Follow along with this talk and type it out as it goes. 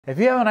If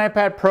you have an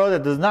iPad Pro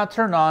that does not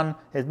turn on,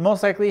 it's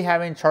most likely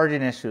having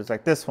charging issues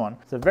like this one.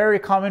 It's a very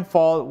common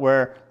fault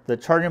where the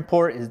charging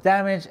port is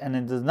damaged and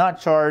it does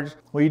not charge.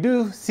 What you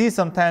do see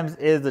sometimes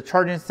is the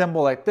charging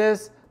symbol like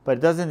this, but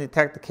it doesn't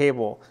detect the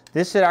cable.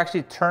 This should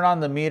actually turn on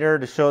the meter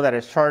to show that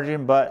it's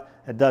charging, but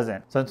it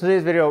doesn't. So in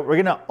today's video,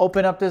 we're gonna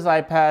open up this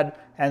iPad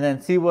and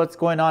then see what's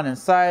going on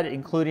inside,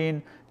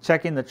 including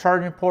checking the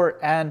charging port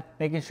and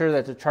making sure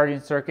that the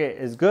charging circuit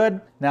is good.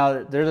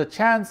 Now, there's a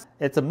chance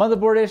it's a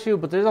motherboard issue,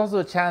 but there's also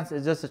a chance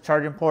it's just a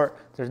charging port.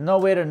 There's no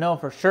way to know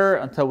for sure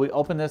until we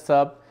open this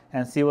up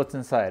and see what's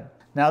inside.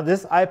 Now,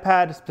 this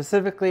iPad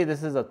specifically,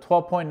 this is a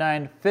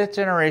 12.9 5th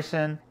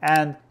generation,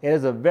 and it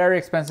is a very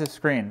expensive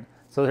screen.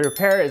 So the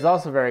repair is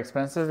also very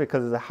expensive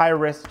because it's a high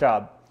risk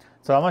job.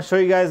 So I'm gonna show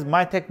you guys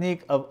my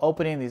technique of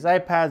opening these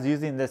iPads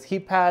using this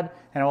heat pad,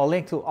 and I will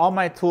link to all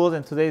my tools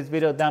in today's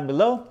video down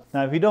below.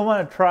 Now, if you don't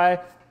wanna try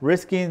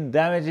risking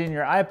damaging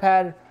your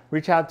iPad,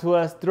 reach out to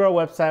us through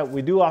our website.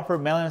 We do offer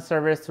mail-in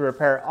service to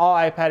repair all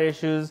iPad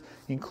issues,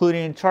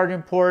 including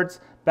charging ports,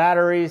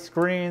 batteries,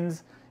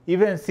 screens,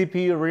 even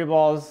CPU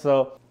reballs.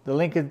 So the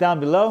link is down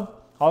below.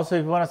 Also,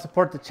 if you want to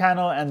support the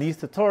channel and these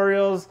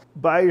tutorials,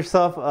 buy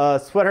yourself a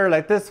sweater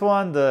like this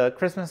one, the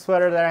Christmas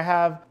sweater that I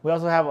have. We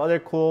also have other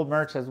cool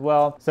merch as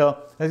well. So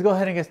let's go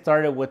ahead and get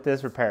started with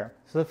this repair.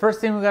 So the first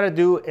thing we got to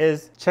do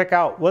is check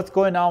out what's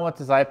going on with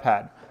this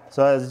iPad.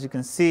 So as you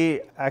can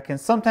see, I can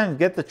sometimes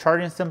get the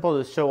charging symbol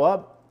to show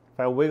up. If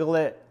I wiggle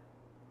it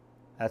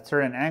at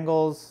certain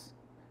angles,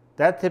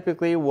 that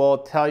typically will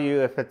tell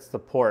you if it's the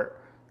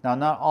port. Now,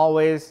 not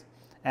always.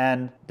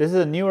 And this is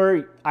a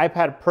newer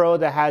iPad Pro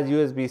that has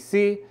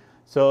USB-C,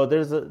 so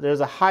there's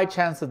a high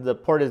chance that the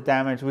port is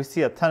damaged. We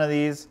see a ton of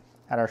these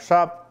at our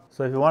shop.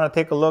 So if you want to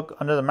take a look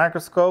under the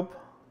microscope,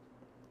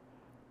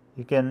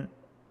 you can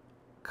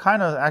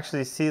kind of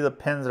actually see the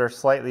pins are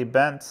slightly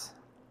bent.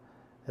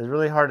 It's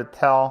really hard to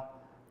tell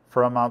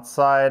from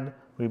outside.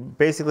 We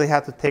basically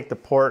have to take the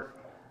port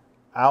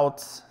out.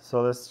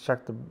 So let's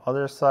check the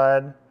other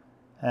side,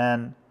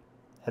 and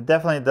it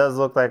definitely does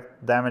look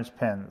like damaged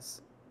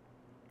pins.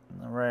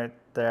 Right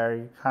there,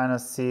 you kind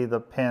of see the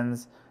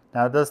pins.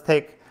 Now, it does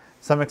take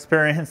some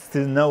experience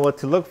to know what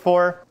to look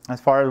for as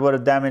far as what a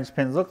damaged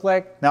pins look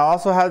like. Now, I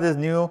also have this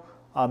new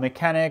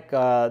mechanic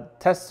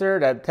tester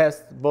that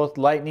tests both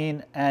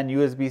lightning and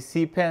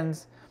USB-C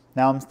pins.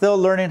 Now, I'm still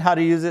learning how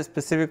to use it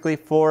specifically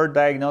for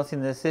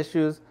diagnosing these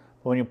issues.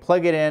 But when you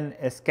plug it in,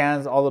 it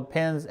scans all the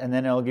pins and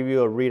then it'll give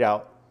you a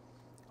readout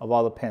of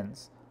all the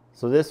pins.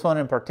 So this one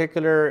in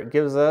particular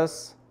gives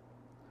us,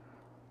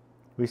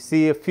 we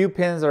see a few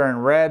pins are in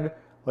red,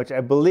 which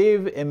I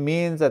believe it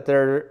means that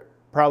they're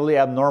probably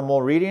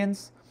abnormal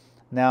readings.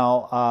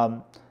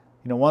 Now,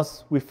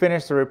 once we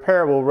finish the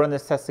repair, we'll run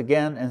this test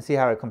again and see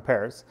how it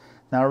compares.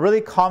 Now, a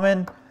really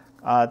common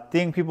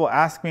thing people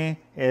ask me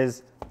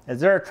is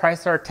there a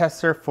TriStar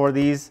tester for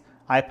these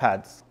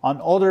iPads?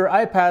 On older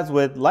iPads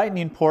with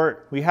Lightning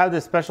port, we have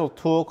this special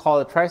tool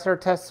called a TriStar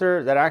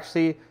tester that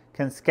actually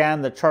can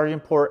scan the charging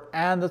port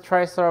and the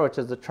TriStar, which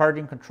is the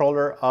charging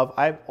controller of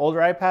older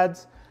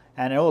iPads.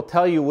 And it will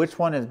tell you which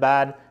one is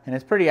bad, and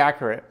it's pretty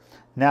accurate.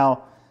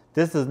 Now,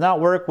 this does not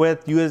work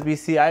with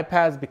USB-C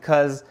iPads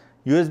because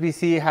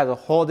USB-C has a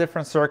whole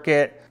different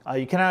circuit.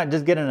 You cannot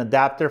just get an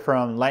adapter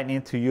from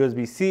Lightning to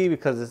USB-C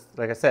because, it's,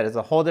 like I said, it's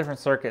a whole different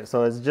circuit,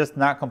 so it's just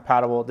not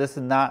compatible. This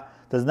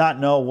does not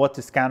know what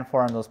to scan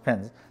for on those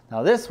pins.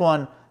 Now, this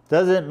one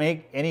doesn't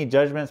make any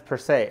judgments per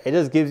se. It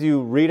just gives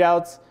you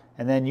readouts,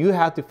 and then you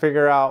have to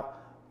figure out,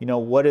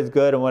 what is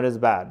good and what is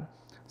bad.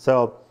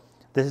 So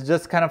this is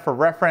just kind of for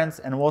reference,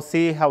 and we'll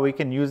see how we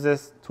can use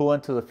this tool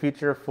into the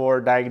future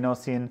for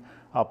diagnosing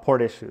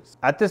port issues.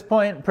 At this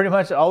point, pretty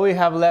much all we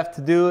have left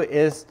to do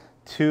is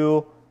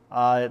to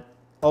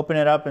open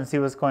it up and see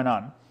what's going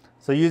on.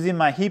 So using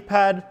my heat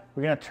pad,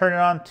 we're gonna turn it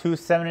on to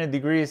 70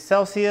 degrees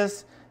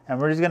Celsius, and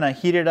we're just gonna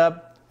heat it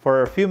up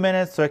for a few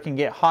minutes so it can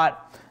get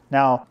hot.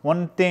 Now,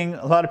 one thing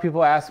a lot of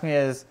people ask me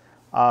is,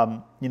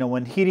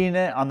 when heating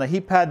it on the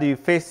heat pad, do you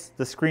face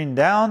the screen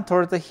down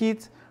towards the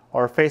heat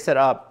or face it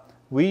up?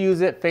 We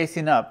use it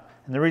facing up,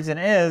 and the reason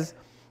is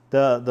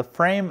the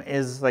frame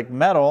is like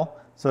metal,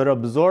 so it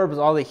absorbs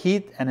all the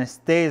heat and it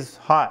stays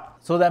hot.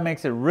 So that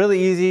makes it really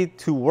easy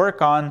to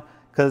work on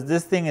because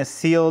this thing is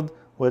sealed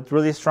with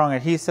really strong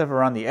adhesive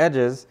around the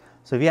edges.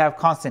 So if you have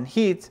constant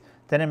heat,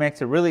 then it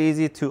makes it really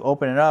easy to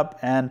open it up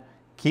and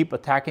keep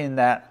attacking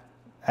that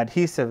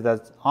adhesive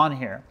that's on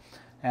here.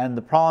 And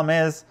the problem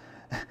is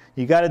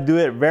you got to do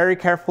it very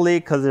carefully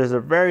because there's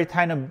a very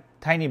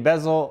tiny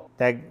bezel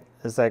that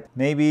is like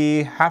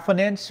maybe ½ an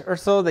inch or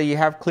so that you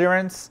have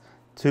clearance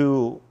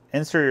to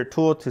insert your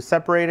tool to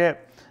separate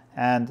it.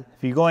 And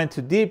if you go in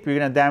too deep, you're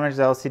gonna damage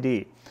the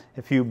LCD.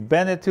 If you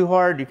bend it too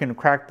hard, you can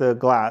crack the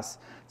glass.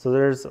 So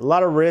there's a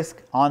lot of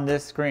risk on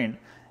this screen.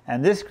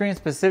 And this screen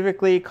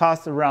specifically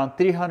costs around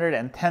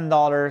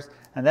 $310,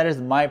 and that is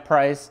my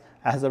price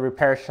as a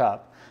repair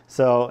shop.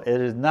 So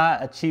it is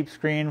not a cheap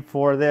screen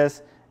for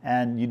this,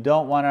 and you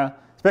don't wanna,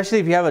 especially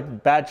if you have a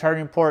bad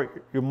charging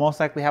port, you most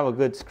likely have a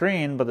good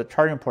screen, but the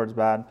charging port's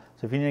bad.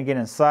 So if you need to get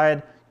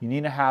inside, you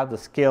need to have the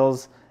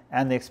skills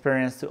and the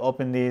experience to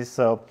open these.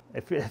 So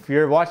if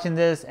you're watching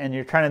this and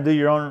you're trying to do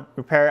your own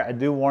repair, I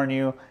do warn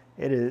you,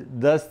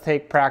 does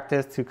take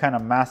practice to kind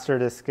of master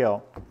this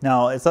skill.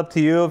 Now it's up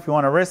to you if you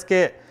want to risk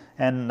it.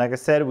 And like I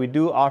said, we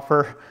do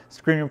offer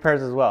screen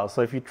repairs as well.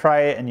 So if you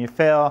try it and you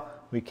fail,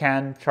 we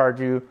can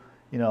charge you,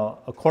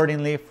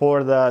 accordingly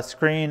for the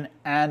screen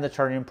and the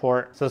charging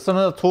port. So some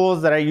of the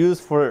tools that I use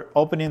for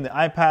opening the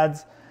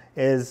iPads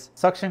is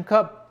suction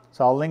cup.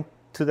 So I'll link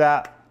to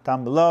that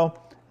down below.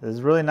 It's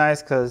really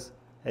nice because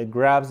it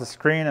grabs the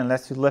screen and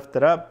lets you lift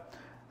it up.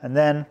 And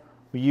then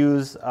we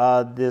use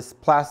this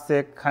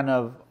plastic kind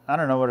of, I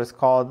don't know what it's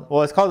called.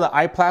 Well, it's called the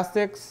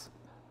iPlastics.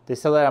 They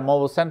sell it at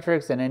Mobile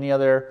Centrics and any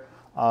other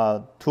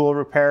tool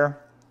repair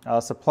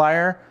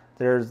supplier.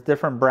 There's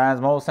different brands.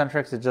 Mobile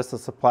Centrics is just a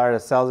supplier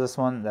that sells this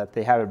one, that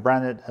they have it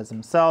branded as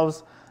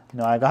themselves.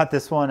 I got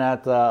this one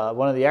at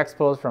one of the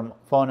expos from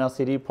Phone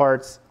LCD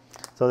Parts.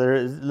 So there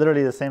is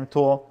literally the same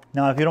tool.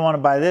 Now, if you don't want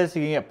to buy this,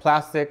 you can get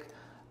plastic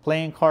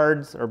playing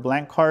cards or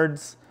blank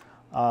cards.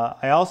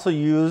 I also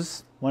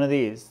use one of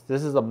these.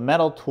 This is a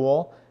metal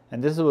tool,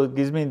 and this is what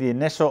gives me the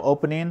initial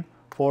opening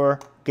for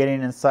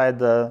getting inside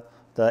the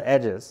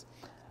edges.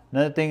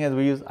 Another thing is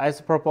we use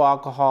isopropyl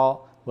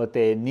alcohol with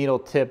a needle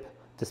tip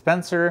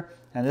dispenser,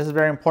 and this is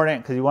very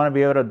important because you want to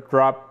be able to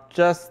drop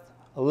just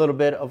a little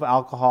bit of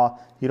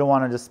alcohol. You don't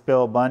want to just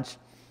spill a bunch.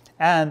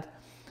 And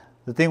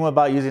the thing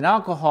about using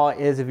alcohol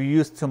is if you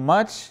use too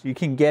much, you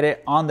can get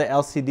it on the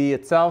LCD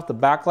itself, the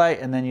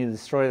backlight, and then you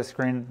destroy the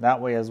screen that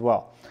way as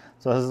well.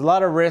 So there's a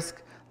lot of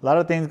risk, a lot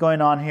of things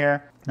going on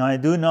here. Now I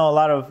do know a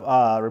lot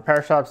of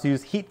repair shops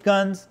use heat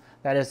guns.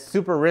 That is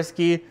super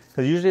risky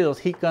because usually those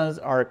heat guns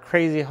are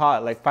crazy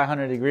hot, like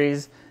 500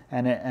 degrees,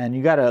 and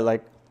you gotta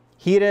like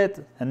heat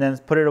it and then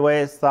put it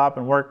away, stop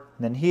and work,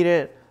 then heat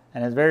it,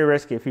 and it's very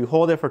risky. If you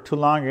hold it for too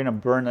long, you're gonna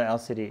burn the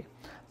LCD.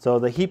 So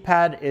the heat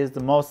pad is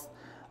the most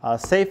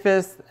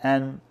safest,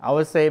 and I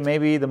would say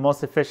maybe the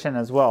most efficient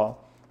as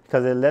well,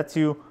 because it lets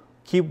you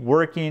keep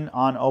working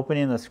on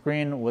opening the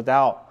screen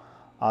without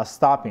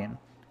stopping.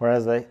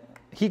 Whereas the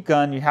heat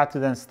gun, you have to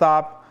then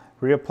stop,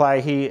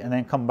 reapply heat, and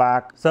then come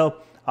back. So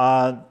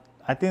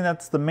I think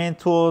that's the main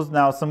tools.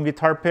 Now some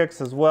guitar picks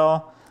as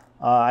well.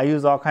 I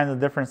use all kinds of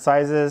different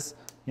sizes.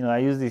 I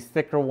use these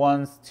thicker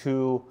ones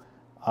to,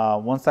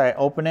 once I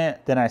open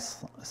it, then I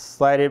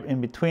slide it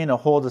in between to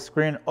hold the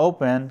screen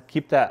open,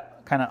 keep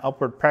that kind of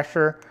upward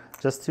pressure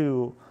just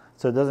so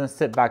it doesn't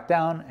sit back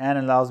down, and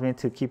allows me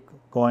to keep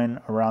going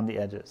around the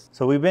edges.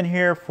 So we've been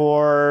here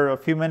for a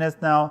few minutes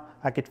now.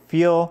 I could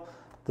feel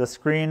the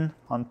screen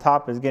on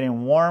top is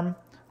getting warm.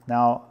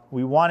 Now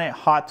we want it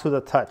hot to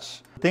the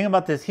touch. The thing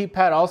about this heat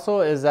pad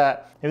also is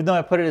that even though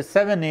I put it at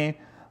 70,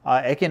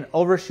 it can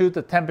overshoot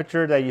the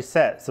temperature that you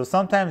set. So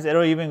sometimes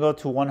it'll even go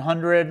to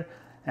 100,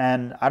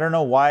 and I don't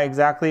know why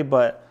exactly,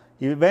 but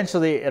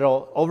eventually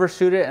it'll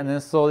overshoot it and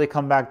then slowly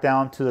come back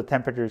down to the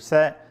temperature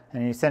set,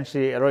 and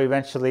essentially it'll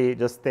eventually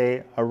just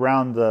stay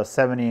around the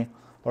 70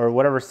 or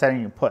whatever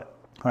setting you put.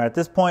 All right, at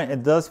this point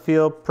it does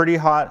feel pretty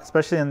hot,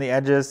 especially in the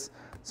edges,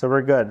 so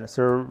we're good.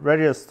 So we're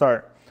ready to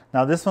start.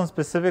 Now this one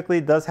specifically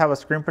does have a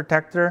screen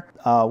protector.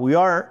 We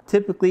are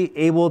typically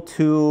able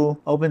to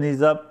open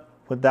these up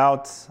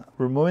without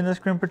removing the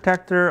screen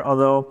protector,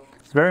 although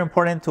it's very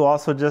important to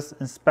also just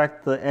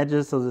inspect the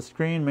edges of the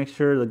screen, make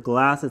sure the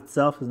glass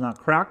itself is not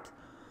cracked.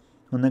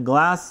 When the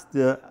glass,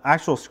 the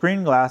actual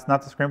screen glass,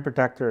 not the screen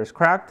protector, is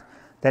cracked,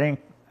 that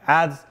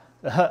adds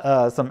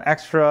some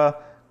extra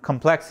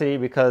complexity,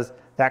 because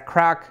that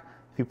crack,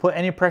 if you put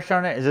any pressure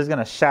on it, it's just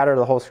gonna shatter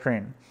the whole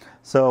screen.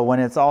 So when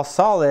it's all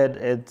solid,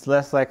 it's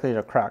less likely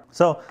to crack.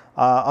 So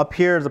up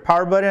here is the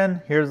power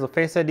button, here's the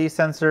Face ID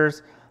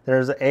sensors,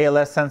 there's the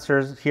ALS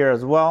sensors here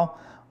as well.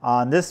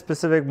 On this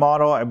specific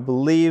model, I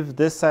believe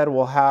this side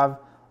will have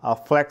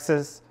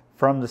flexes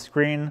from the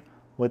screen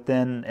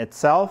within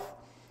itself.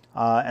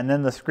 And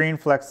then the screen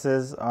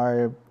flexes,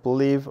 I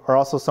believe, are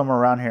also somewhere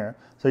around here.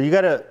 So you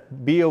gotta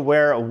be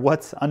aware of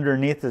what's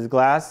underneath this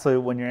glass, so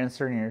when you're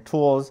inserting your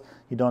tools,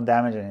 you don't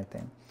damage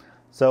anything.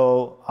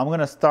 So I'm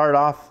gonna start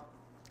off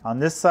on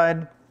this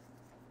side.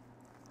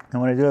 I'm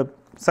gonna do a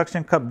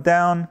suction cup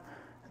down,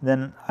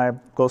 then I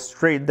go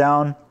straight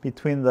down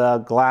between the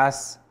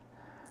glass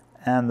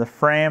and the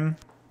frame.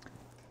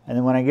 And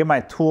then when I get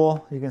my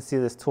tool, you can see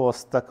this tool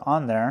stuck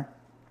on there.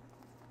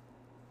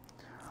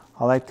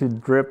 I like to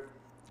drip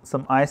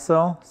some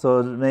ISO,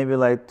 so maybe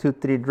like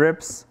 2-3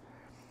 drips.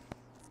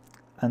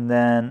 And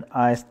then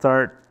I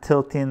start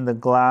tilting the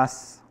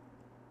glass,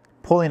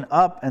 pulling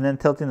up and then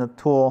tilting the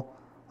tool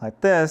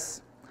like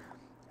this.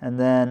 And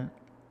then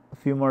a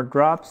few more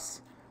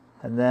drops.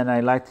 And then I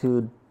like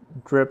to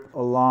drip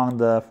along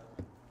the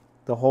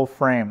whole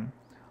frame,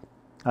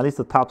 at least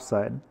the top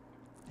side.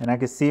 And I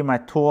can see my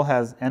tool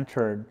has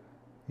entered.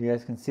 You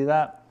guys can see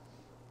that?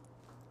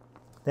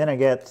 Then I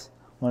get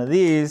one of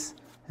these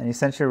and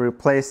essentially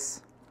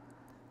replace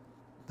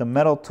the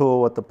metal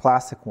tool with the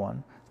plastic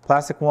one.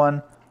 Plastic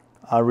one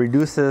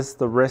reduces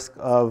the risk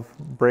of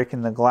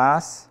breaking the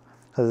glass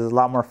because it's a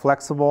lot more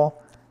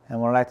flexible. And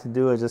what I like to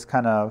do is just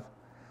kind of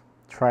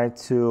try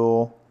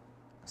to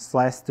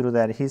slice through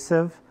the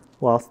adhesive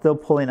while still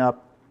pulling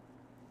up.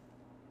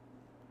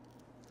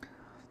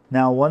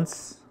 Now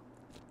once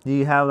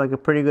you have like a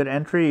pretty good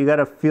entry, you got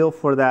to feel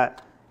for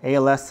that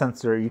ALS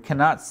sensor. You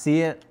cannot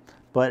see it,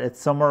 but it's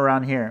somewhere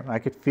around here. I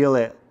could feel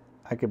it.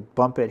 I could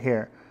bump it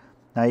here.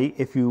 Now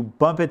if you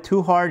bump it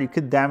too hard, you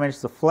could damage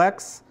the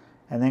flex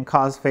and then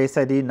cause Face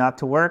ID not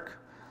to work.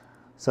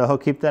 So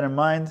keep that in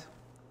mind.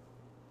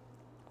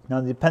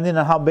 Now depending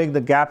on how big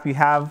the gap you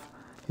have,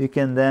 you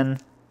can then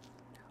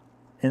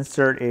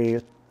insert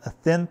a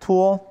thin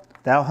tool.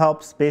 That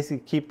helps basically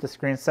keep the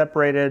screen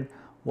separated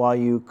while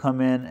you come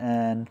in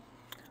and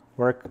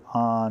work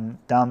on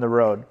down the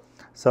road.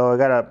 So I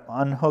gotta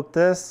unhook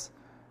this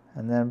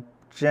and then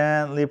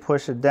gently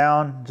push it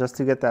down just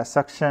to get that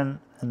suction,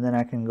 and then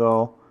I can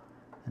go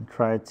and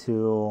try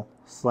to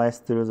slice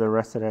through the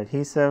rest of the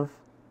adhesive.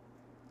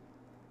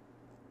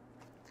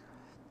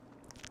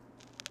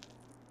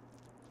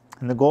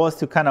 And the goal is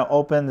to kind of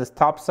open this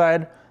top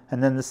side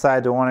and then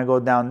decide, do I want to go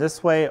down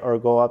this way or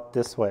go up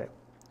this way?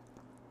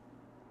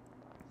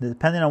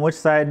 Depending on which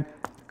side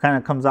kind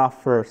of comes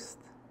off first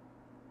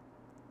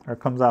or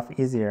comes off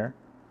easier.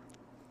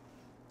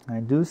 I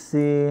do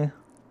see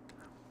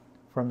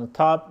from the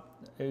top,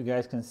 you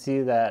guys can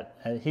see that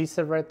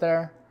adhesive right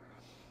there.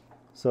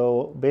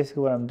 So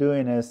basically what I'm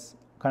doing is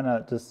kind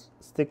of just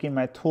sticking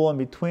my tool in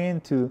between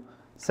to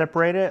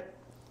separate it.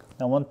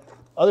 Now one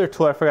other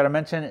tool I forgot to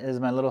mention is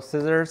my little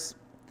scissors.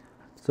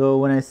 So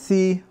when I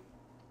see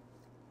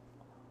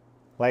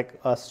like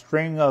a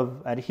string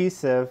of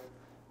adhesive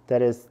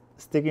that is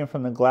sticking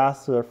from the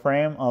glass to the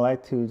frame, I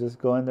like to just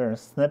go in there and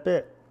snip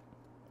it.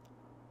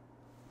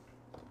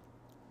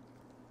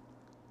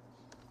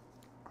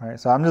 All right,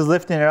 so I'm just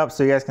lifting it up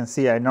so you guys can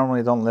see. I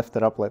normally don't lift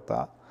it up like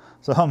that.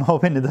 So I'm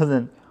hoping it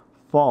doesn't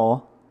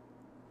fall.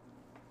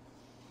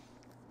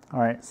 All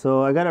right,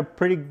 so I got a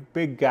pretty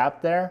big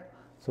gap there.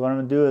 So what I'm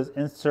gonna do is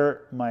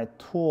insert my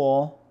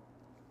tool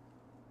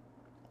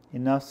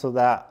enough so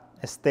that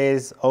it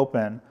stays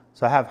open.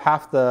 So I have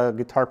half the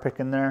guitar pick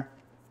in there.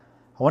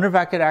 I wonder if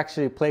I could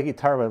actually play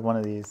guitar with one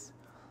of these.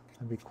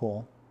 That'd be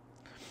cool.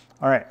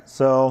 All right,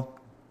 so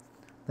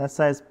that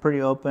side's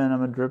pretty open. I'm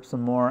gonna drip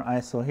some more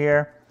ISO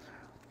here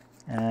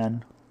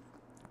and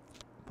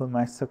put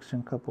my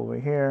suction cup over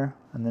here,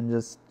 and then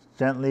just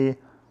gently,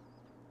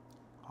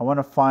 I want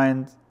to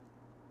find,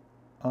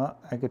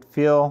 I could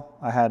feel,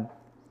 I had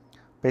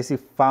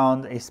basically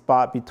found a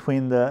spot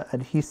between the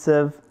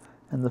adhesive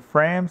and the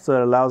frame, so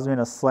it allows me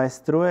to slice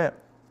through it.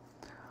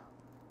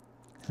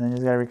 And then you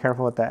just gotta be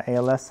careful with that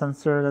ALS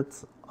sensor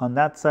that's on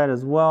that side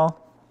as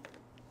well.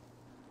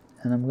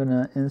 And I'm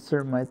gonna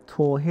insert my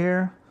tool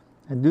here.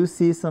 I do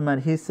see some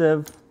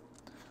adhesive.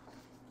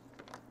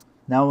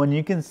 Now when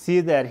you can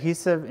see the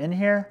adhesive in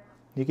here,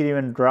 you can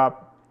even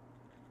drop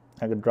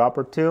like a drop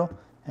or two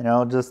and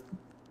it'll just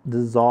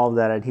dissolve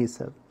that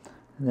adhesive.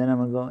 And then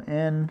I'm gonna go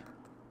in.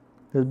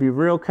 Just be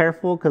real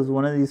careful because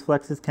one of these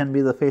flexes can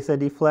be the Face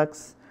ID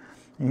flex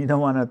and you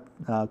don't want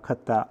to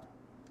cut that.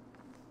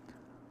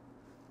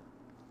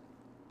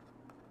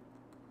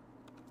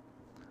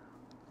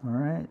 All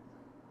right,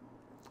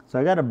 so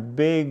I got a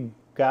big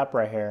gap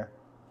right here.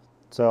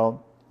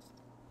 So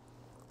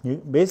you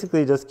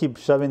basically just keep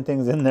shoving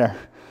things in there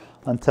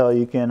until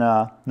you can,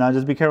 now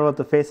just be careful with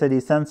the Face ID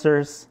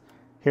sensors.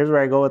 Here's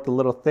where I go with the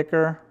little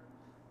thicker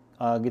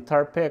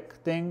guitar pick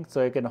thing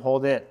so it can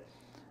hold it.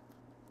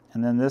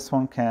 And then this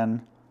one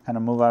can kind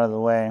of move out of the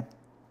way.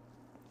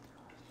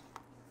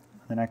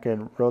 Then I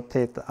could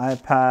rotate the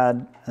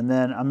iPad, and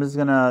then I'm just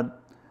gonna,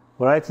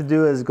 what I like to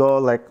do is go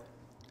like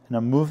in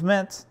a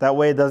movement. That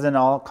way it doesn't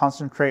all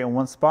concentrate in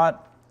one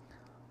spot.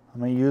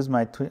 I'm gonna use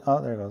my,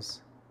 oh, there it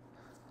goes.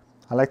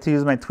 I like to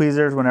use my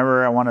tweezers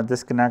whenever I want to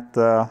disconnect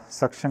the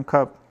suction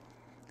cup.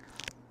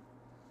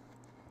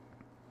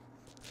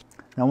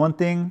 Now one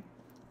thing,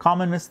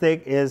 common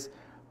mistake is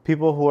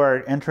people who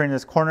are entering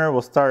this corner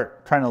will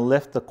start trying to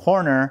lift the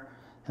corner,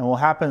 and what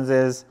happens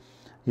is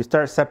you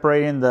start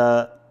separating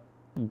the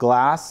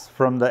glass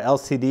from the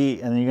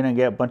LCD and then you're gonna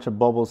get a bunch of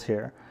bubbles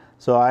here.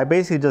 So I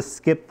basically just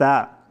skip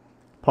that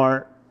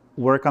part,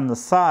 work on the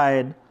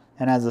side,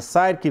 and as the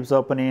side keeps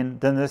opening,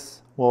 then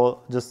this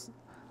will just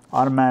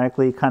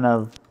automatically kind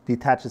of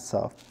detach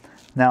itself.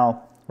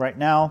 Now, right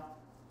now,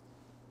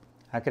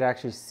 I could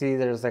actually see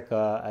there's like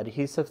a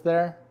adhesive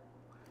there.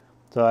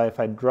 So if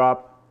I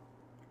drop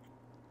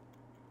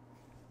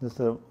just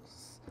a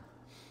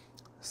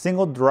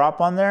single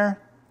drop on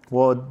there,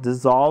 will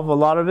dissolve a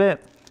lot of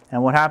it.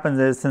 And what happens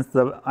is, since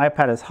the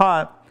iPad is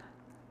hot,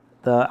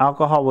 the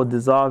alcohol will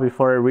dissolve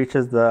before it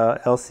reaches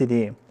the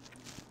LCD.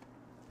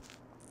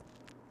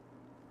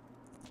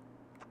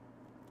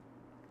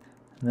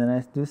 And then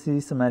I do see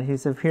some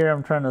adhesive here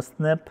I'm trying to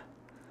snip.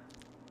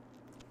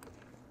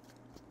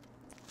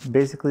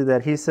 Basically the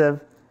adhesive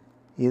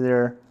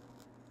either,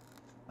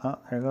 oh,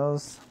 there it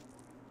goes.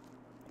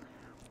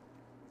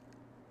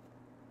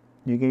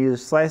 You can either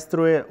slice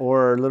through it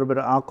or a little bit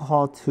of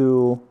alcohol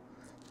to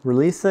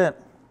release it.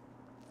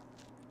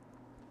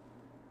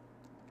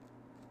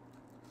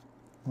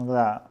 Look at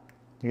that.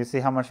 You can see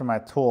how much of my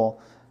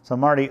tool So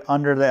I'm already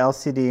under the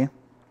LCD,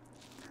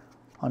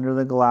 under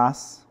the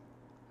glass.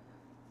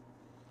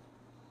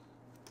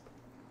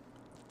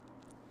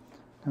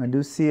 And I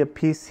do see a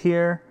piece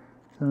here.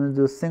 So I'm going to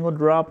do a single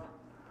drop,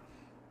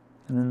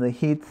 and then the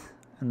heat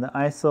and the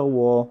ISO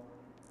will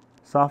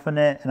soften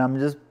it. And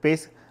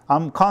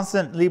I'm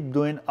constantly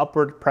doing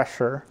upward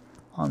pressure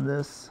on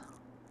this.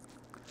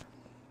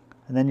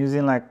 And then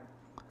using I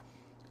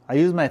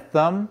use my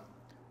thumb,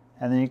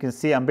 and then you can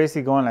see I'm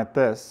basically going like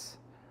this.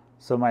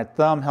 So my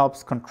thumb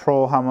helps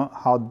control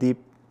how deep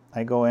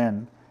I go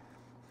in.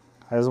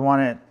 I just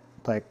want it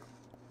like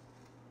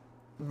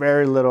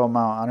very little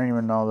amount. I don't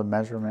even know the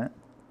measurement.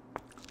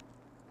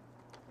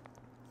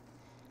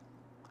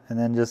 And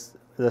then just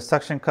the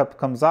suction cup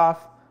comes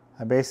off.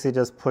 I basically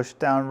just push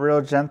down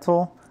real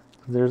gentle.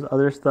 There's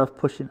other stuff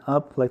pushing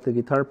up like the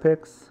guitar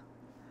picks.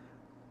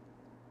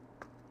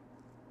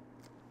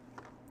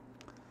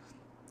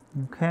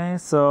 Okay,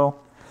 so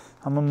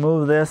I'm gonna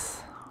move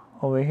this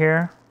over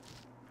here.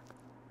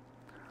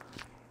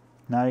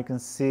 Now you can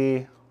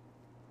see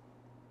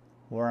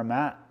where I'm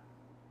at.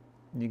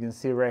 You can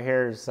see right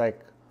here is like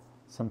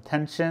some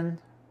tension.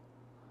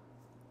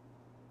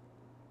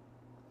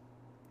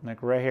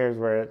 Like right here is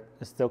where it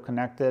is still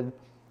connected.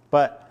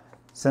 But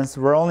since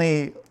we're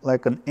only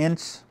like an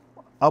inch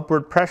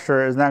upward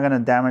pressure, is not gonna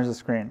damage the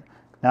screen.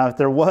 Now if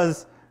there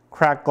was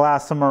cracked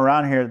glass somewhere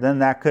around here, then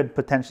that could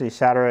potentially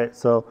shatter it.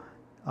 So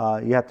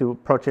you have to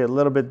approach it a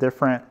little bit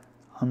different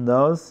on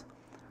those.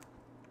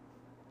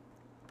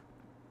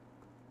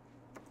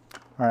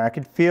 All right, I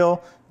can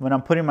feel when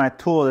I'm putting my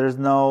tool, there's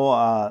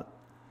no,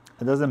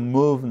 it doesn't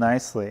move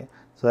nicely.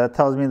 So that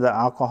tells me the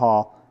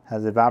alcohol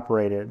has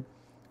evaporated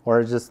or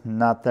it's just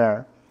not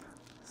there.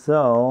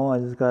 So I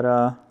just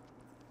gotta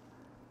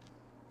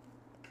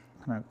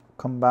kind of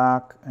come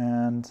back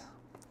and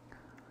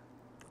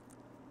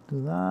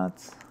do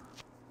that.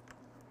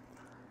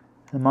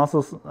 I'm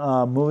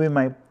also moving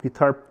my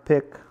guitar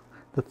pick,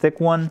 the thick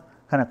one,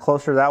 kind of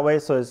closer that way.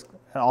 So it's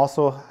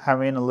also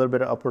having a little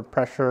bit of upward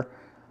pressure.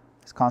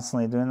 It's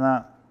constantly doing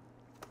that.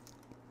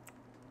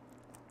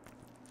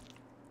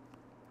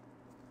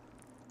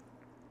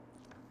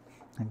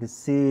 I can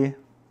see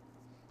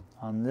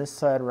on this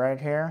side right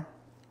here,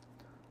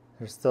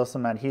 there's still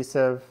some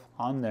adhesive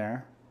on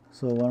there.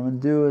 So what I'm gonna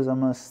do is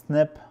I'm gonna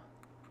snip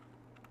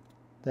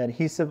the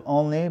adhesive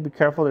only. Be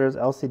careful, there's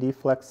LCD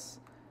flex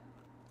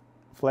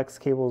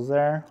cables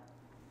there.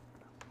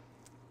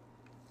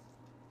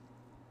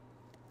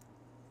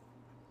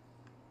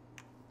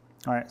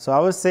 All right, so I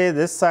would say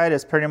this side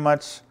is pretty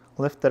much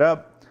lifted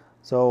up.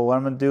 So what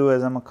I'm gonna do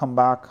is I'm gonna come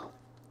back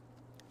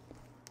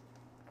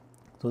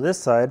to this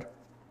side,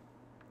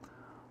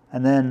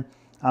 and then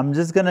I'm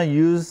just gonna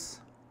use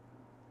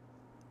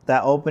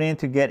that opening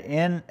to get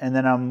in, and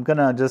then I'm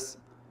gonna just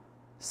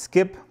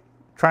skip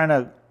trying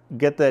to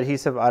get the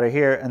adhesive out of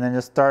here and then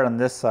just start on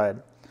this side.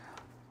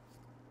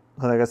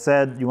 Like I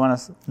said, you want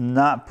to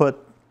not put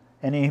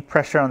any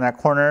pressure on that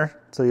corner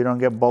so you don't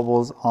get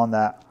bubbles on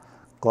that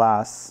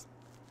glass.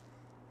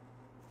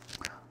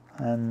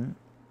 And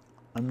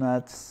I'm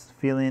not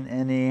feeling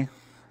any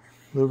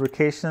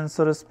lubrication,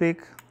 so to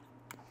speak.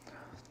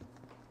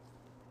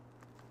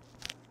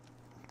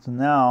 So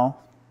now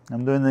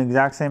I'm doing the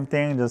exact same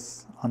thing,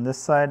 just on this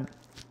side.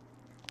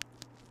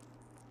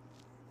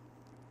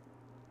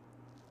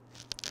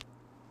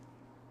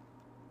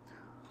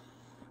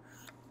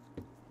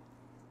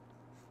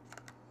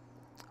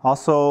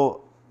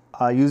 Also,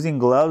 using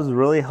gloves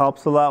really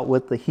helps a lot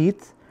with the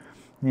heat.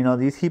 You know,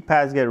 these heat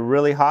pads get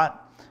really hot,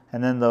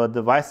 and then the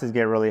devices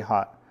get really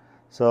hot.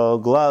 So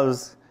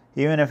gloves,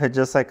 even if it's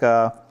just like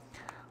a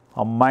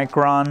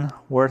micron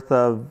worth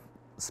of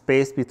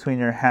space between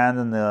your hand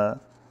and the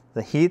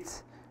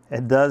heat,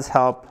 it does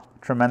help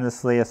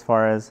tremendously as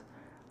far as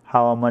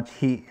how much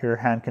heat your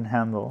hand can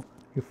handle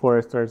before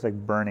it starts like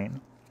burning.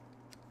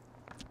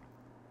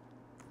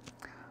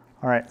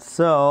 All right,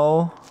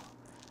 so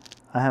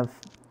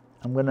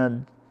I'm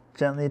gonna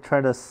gently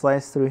try to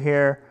slice through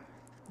here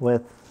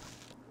with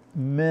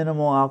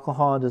minimal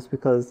alcohol, just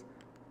because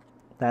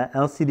that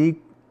LCD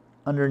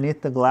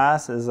underneath the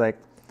glass is like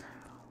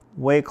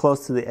way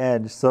close to the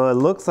edge. So it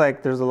looks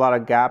like there's a lot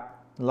of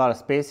gap, a lot of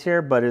space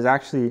here, but it's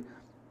actually,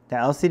 the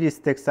LCD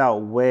sticks out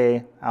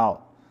way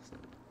out.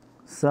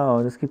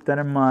 So just keep that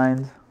in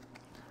mind.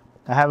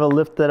 I have it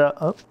lifted up.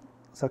 Oh,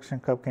 suction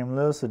cup came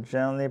loose, so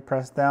gently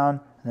press down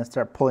and then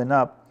start pulling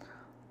up.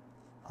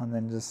 And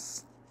then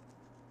just,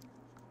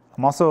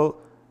 I'm also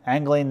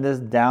angling this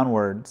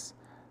downwards,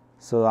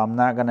 so I'm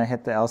not gonna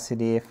hit the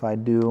LCD if I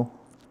do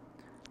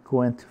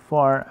go in too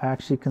far. I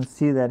actually can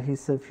see the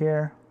adhesive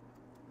here.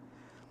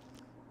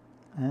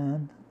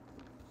 And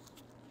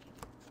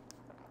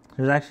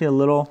there's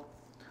actually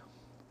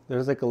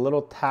there's like a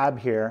little tab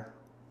here.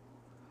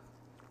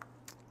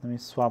 Let me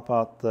swap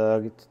out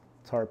the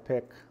guitar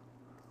pick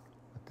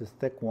with this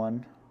thick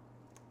one.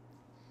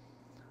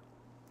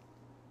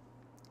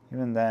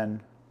 Even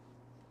then,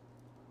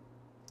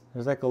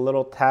 there's like a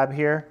little tab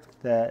here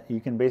that you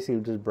can basically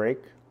just break.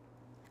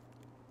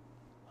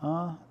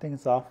 I think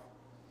it's off.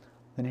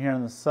 Then here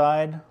on the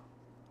side,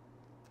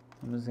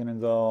 I'm just gonna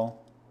go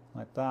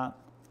like that.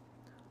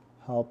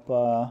 Help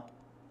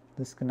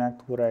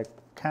disconnect what I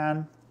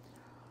can.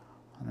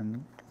 And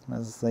then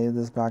let's lay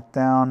this back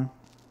down.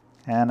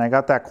 And I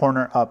got that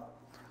corner up.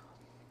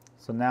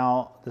 So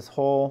now this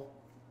whole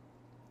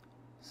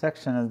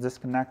section is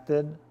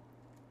disconnected.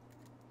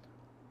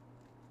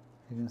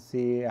 You can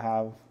see I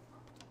have,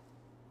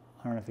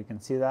 I don't know if you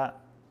can see that,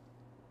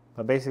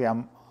 but basically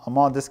I'm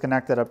all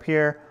disconnected up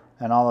here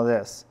and all of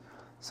this.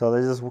 So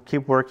let's just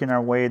keep working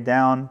our way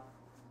down.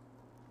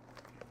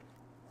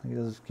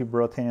 You just keep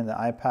rotating the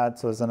iPad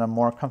so it's in a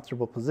more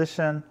comfortable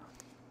position.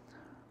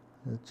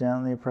 Just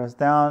gently press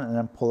down and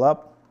then pull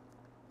up.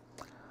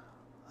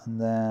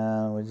 And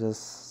then we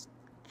just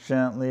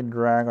gently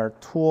drag our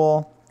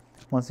tool.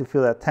 Once you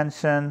feel that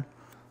tension,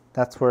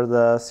 that's where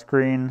the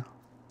screen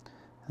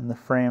and the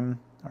frame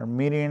are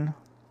meeting.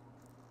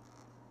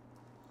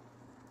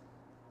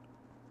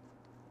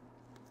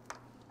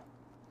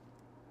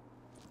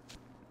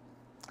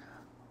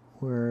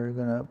 We're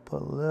gonna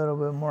put a little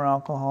bit more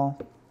alcohol.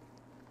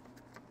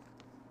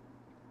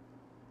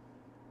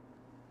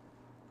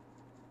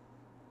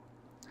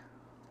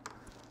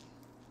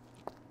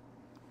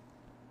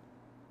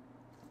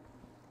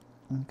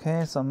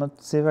 Okay, so I'm going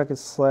to see if I can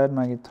slide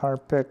my guitar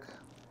pick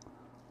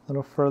a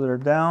little further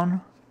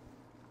down.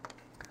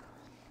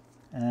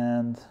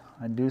 And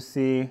I do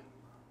see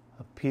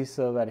a piece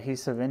of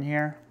adhesive in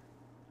here.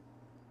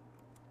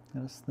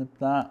 I'm going to snip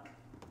that.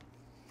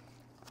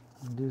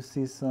 I do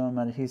see some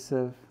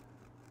adhesive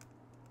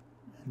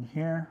in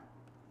here.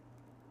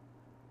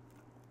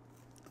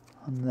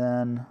 And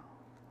then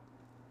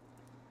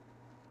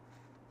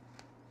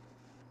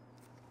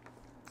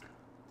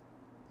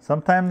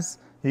sometimes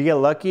you get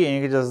lucky and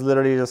you can just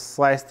literally just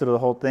slice through the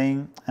whole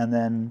thing and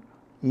then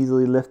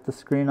easily lift the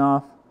screen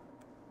off.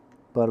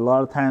 But a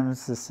lot of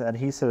times this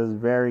adhesive is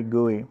very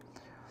gooey.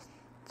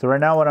 So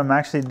right now what I'm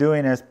actually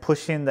doing is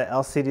pushing the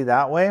LCD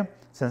that way.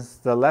 Since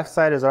the left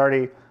side is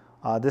already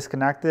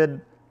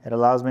disconnected, it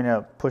allows me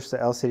to push the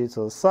LCD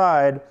to the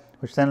side,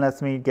 which then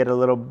lets me get a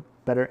little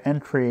better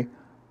entry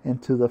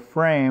into the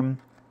frame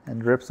and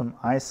drip some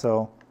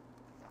ISO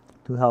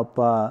to help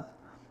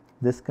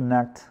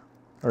disconnect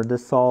or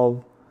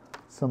dissolve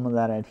some of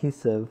that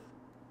adhesive.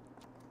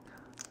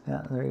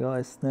 Yeah, there you go,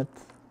 I snipped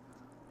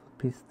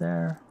a piece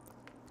there.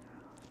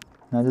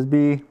 Now just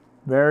be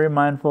very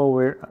mindful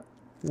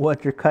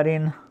what you're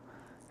cutting.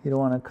 You don't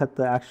want to cut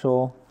the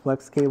actual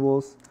flex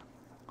cables.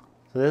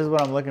 So this is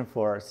what I'm looking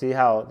for. See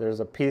how there's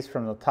a piece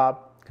from the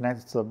top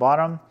connected to the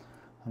bottom?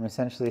 I'm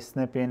essentially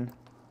snipping,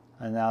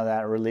 and now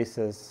that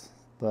releases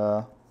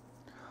the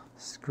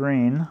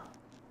screen.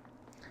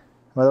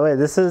 By the way,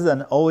 this is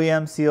an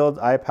OEM sealed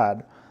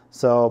iPad.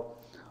 So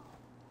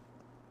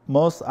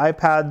most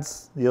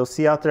iPads you'll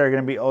see out there are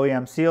going to be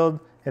OEM sealed.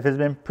 If it's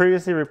been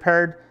previously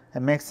repaired,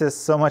 it makes this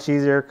so much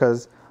easier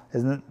because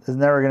it's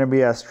never going to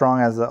be as strong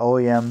as the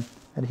OEM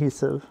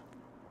adhesive.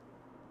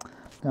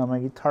 Now my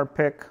guitar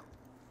pick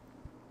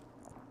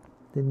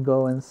didn't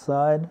go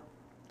inside.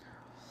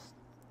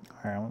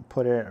 All right, I'm going to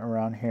put it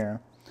around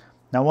here.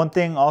 Now one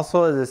thing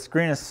also is the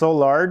screen is so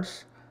large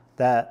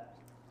that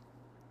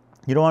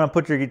you don't want to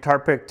put your guitar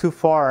pick too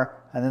far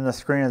and then the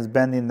screen is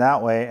bending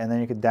that way and then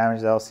you could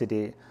damage the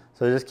LCD.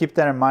 So just keep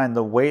that in mind.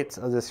 The weight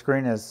of the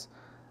screen is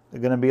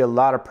going to be a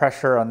lot of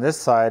pressure on this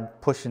side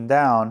pushing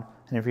down,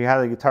 and if you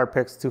have the guitar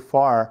picks too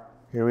far,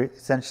 you're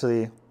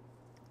essentially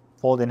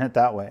folding it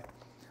that way.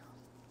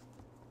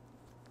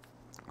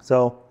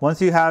 So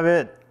once you have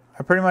it,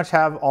 I pretty much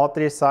have all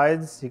three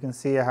sides. You can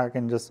see how I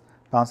can just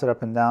bounce it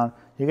up and down.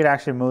 You could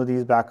actually move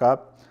these back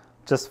up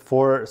just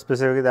for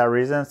specifically that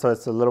reason, so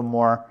it's a little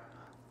more,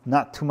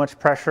 not too much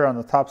pressure on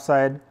the top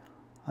side,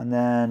 and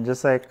then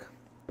just like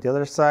the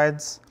other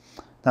sides.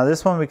 Now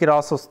this one we could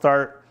also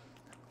start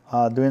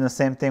doing the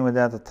same thing with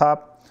at the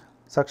top,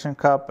 suction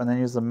cup, and then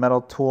use the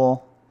metal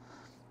tool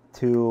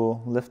to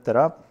lift it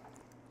up.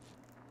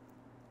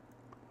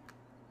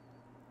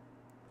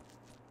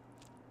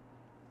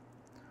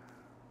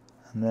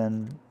 And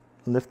then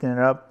lifting it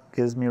up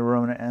gives me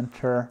room to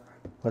enter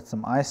with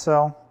some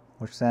ISO,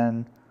 which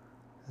then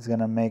is going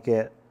to make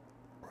it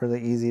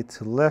really easy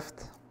to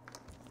lift.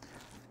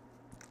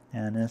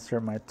 And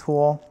insert my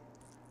tool.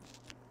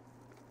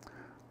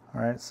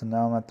 All right, so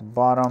now I'm at the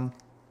bottom.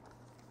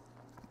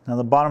 Now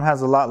the bottom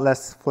has a lot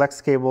less flex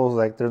cables,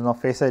 like there's no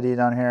Face ID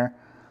down here.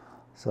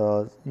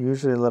 So it's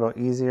usually a little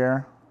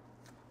easier.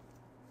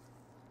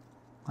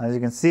 As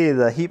you can see,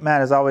 the heat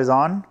mat is always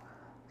on.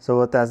 So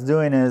what that's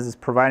doing is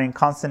providing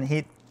constant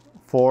heat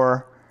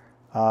for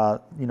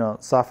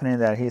softening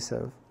the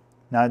adhesive.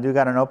 Now I do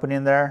got an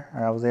opening there.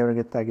 I was able to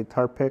get that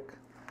guitar pick.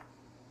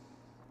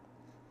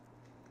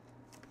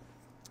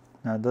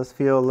 Now it does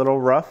feel a little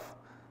rough,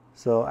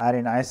 so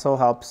adding ISO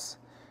helps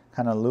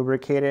kind of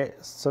lubricate it,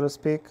 so to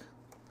speak.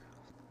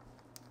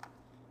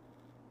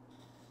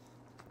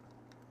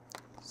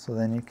 So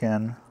then you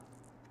can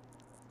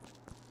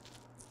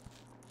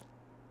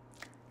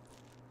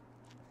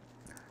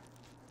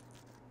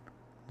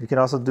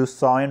also do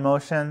sawing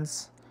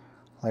motions,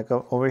 Like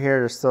over here,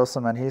 there's still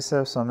some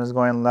adhesive, so I'm just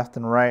going left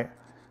and right.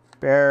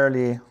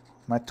 Barely,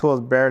 my tool is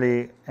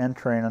barely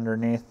entering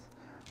underneath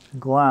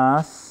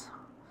glass.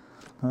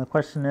 And the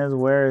question is,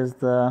 where is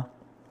the,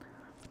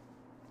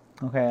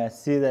 okay, I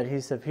see the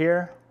adhesive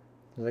here.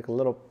 There's like a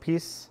little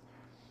piece.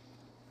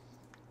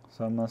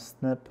 So I'm gonna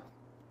snip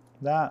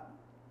that.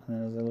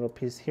 And there's a little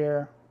piece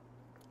here.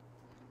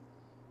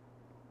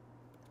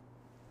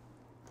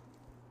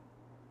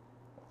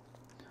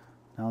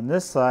 Now on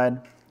this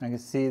side, I can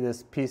see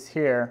this piece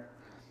here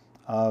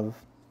of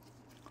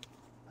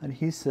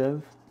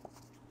adhesive.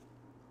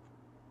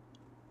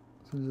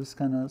 So just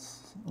kind of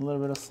a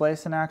little bit of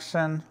slicing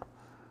action,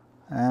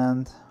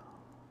 and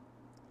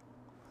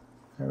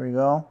there we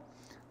go.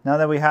 Now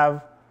that we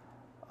have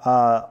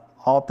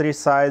all three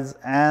sides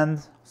and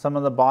some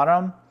of the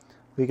bottom,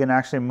 we can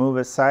actually move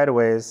it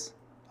sideways,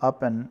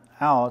 up and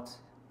out.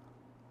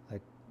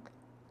 Like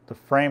the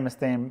frame is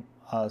staying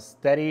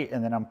steady,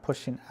 and then I'm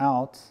pushing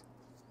out.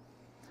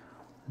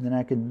 And then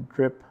I can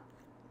drip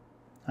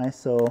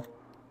ISO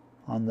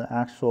on the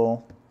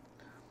actual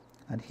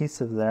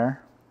adhesive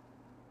there.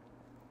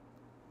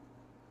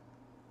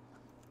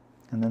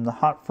 And then the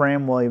hot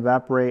frame will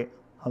evaporate.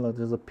 Oh look,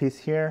 there's a piece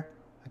here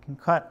I can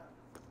cut.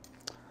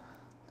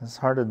 It's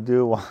hard to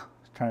do while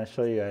I'm trying to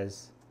show you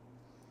guys.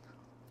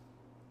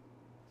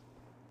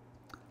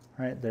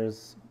 All right,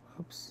 there's,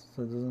 oops,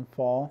 so it doesn't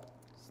fall.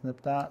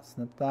 Snip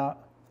that,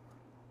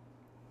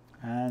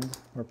 and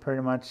we're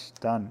pretty much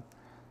done.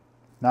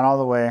 Not all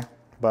the way,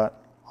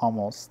 but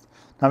almost.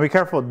 Now be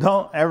careful,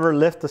 don't ever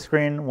lift the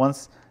screen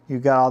once you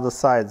got all the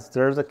sides.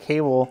 There's a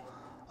cable,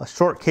 a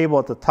short cable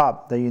at the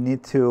top that you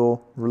need to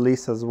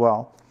release as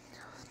well.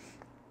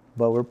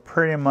 But we're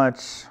pretty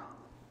much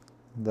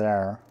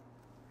there.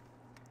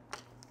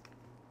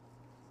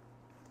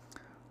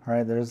 All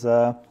right, there's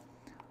a,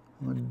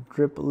 I'm gonna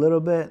drip a little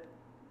bit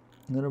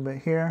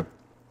here.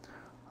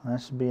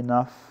 That should be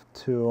enough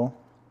to,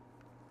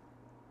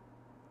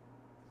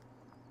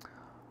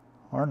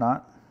 or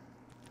not.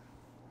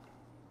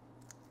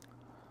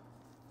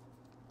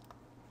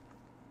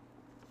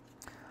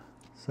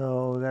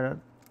 So we gotta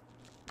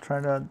try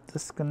to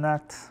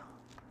disconnect.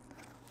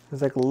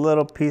 There's like a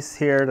little piece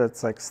here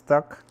that's like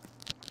stuck,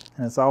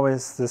 and it's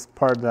always this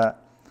part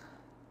that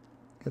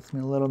gets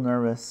me a little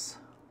nervous.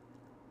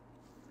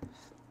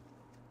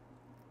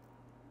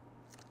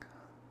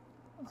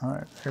 All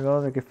right, there it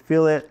goes. I can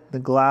feel it. The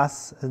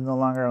glass is no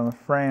longer on the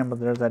frame, but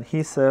there's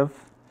adhesive.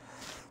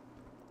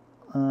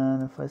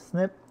 And if I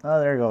snip, oh,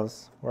 there it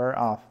goes. We're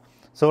off.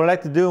 So what I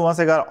like to do once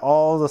I got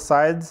all the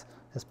sides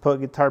is put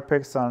guitar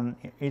picks on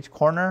each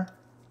corner.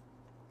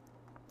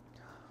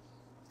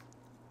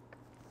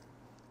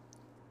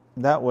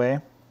 That way,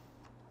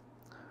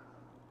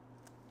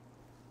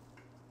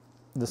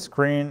 the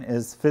screen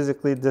is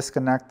physically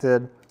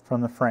disconnected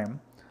from the frame.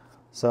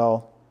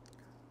 So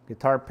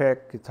guitar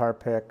pick,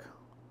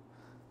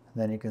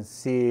 and then you can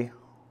see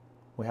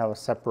we have a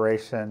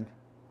separation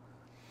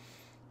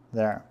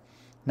there.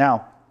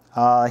 Now,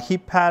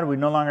 heat pad we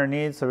no longer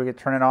need, so we can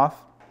turn it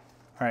off.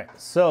 All right,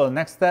 so the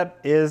next step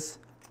is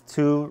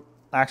to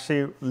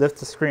actually lift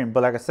the screen.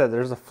 But like I said,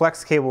 there's a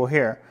flex cable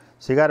here.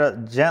 So you gotta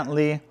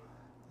gently,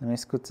 let me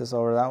scoot this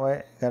over that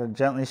way. You gotta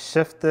gently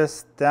shift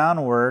this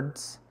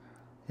downwards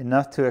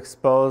enough to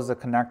expose the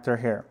connector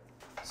here.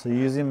 So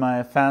using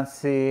my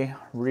fancy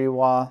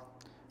Refox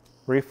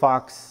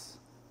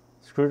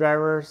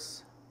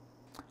screwdrivers,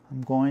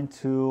 I'm going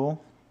to,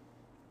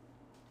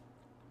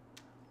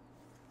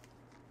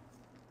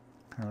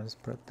 I'll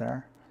just put it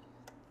there.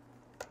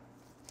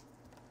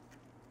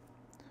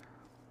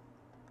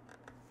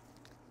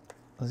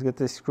 Let's get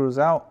these screws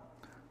out,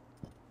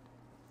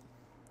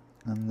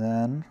 and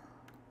then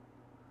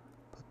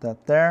put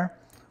that there.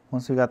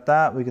 Once we got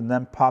that, we can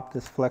then pop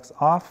this flex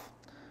off.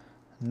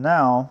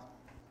 Now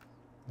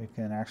we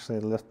can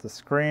actually lift the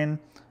screen,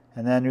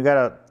 and then you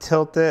gotta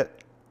tilt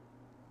it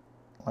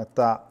like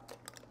that.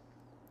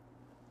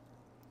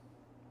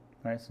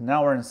 All right, so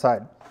now we're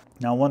inside.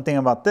 Now one thing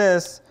about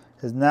this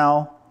is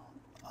now,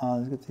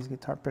 let's get these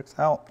guitar picks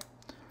out.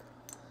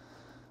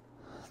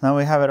 Now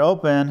we have it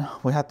open,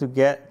 we have to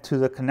get to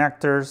the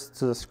connectors,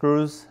 to the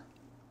screws.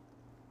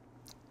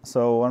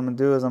 So what I'm gonna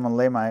do is I'm gonna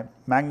lay my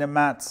magnet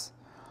mats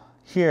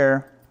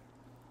here.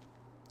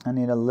 I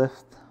need to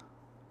lift.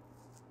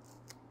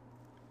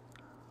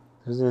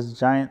 There's this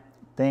giant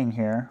thing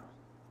here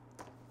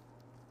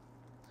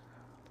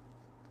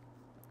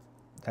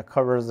that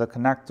covers the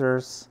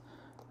connectors.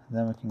 And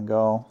then we can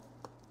go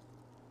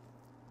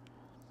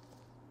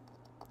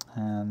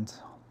and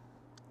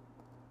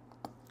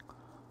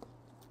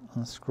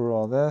unscrew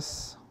all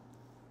this.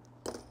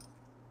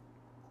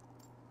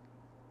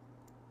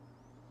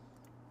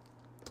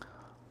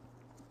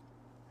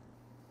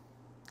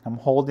 I'm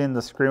holding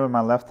the screen with my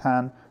left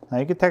hand. Now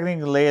you can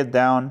technically lay it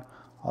down,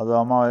 although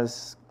I'm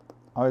always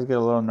get a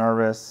little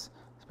nervous,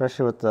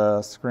 especially with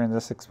the screen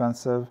this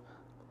expensive.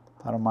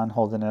 I don't mind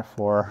holding it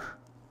for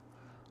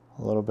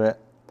a little bit.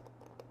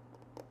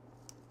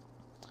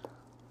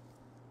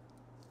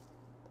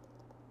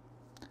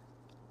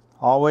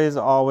 Always,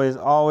 always,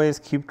 always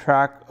keep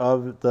track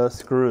of the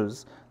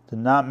screws. Do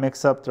not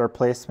mix up their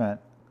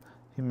placement.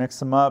 If you mix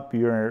them up,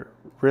 you're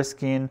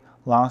risking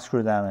long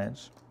screw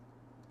damage.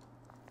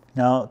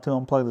 Now to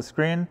unplug the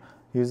screen,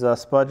 use a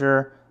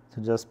spudger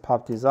to just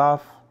pop these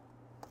off.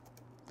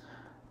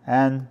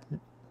 And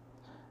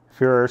if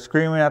you're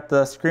screaming at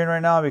the screen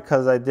right now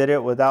because I did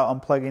it without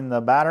unplugging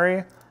the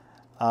battery,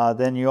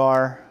 then you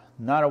are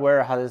not aware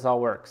of how this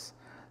all works.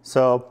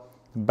 So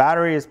the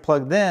battery is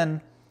plugged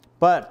in,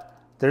 but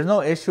there's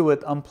no issue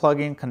with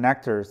unplugging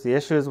connectors. The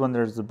issue is when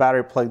there's the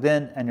battery plugged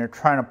in and you're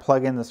trying to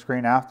plug in the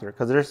screen after,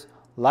 because there's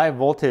live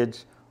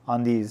voltage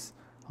on these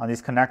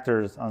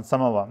connectors on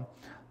some of them.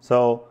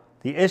 So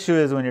the issue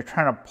is when you're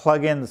trying to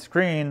plug in the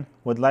screen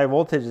with live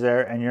voltage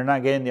there and you're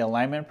not getting the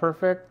alignment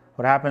perfect,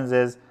 what happens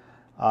is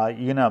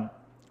you're gonna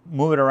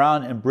move it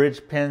around and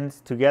bridge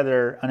pins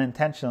together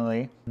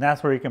unintentionally. And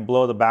that's where you can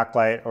blow the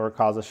backlight or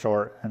cause a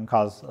short and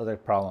cause other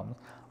problems.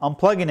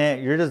 Unplugging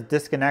it, you're just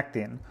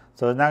disconnecting.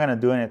 So it's not gonna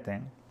do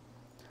anything.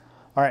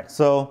 All right,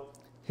 so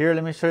here,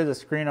 let me show you the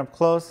screen up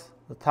close.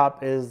 The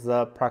top is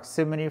the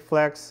proximity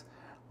flex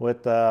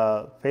with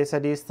the Face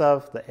ID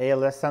stuff, the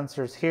ALS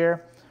sensors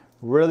here.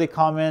 Really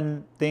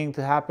common thing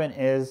to happen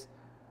is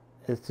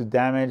to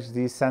damage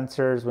these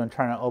sensors when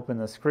trying to open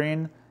the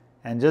screen.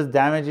 And just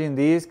damaging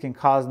these can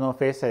cause no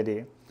Face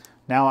ID.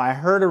 Now, I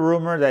heard a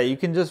rumor that you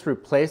can just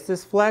replace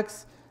this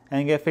flex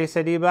and get Face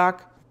ID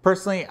back.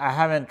 Personally, I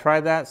haven't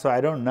tried that, so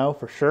I don't know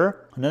for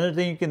sure. Another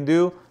thing you can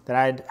do that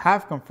I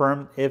have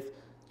confirmed, if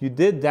you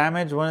did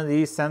damage one of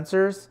these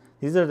sensors,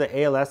 these are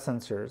the ALS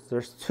sensors.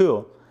 There's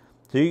two.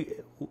 So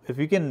if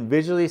you can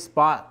visually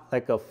spot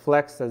like a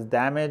flex that's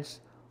damaged,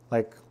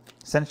 like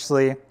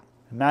essentially,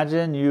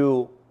 imagine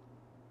you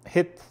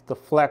hit the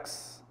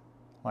flex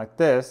like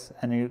this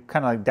and you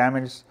kind of like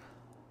damage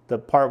the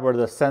part where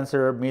the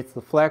sensor meets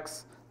the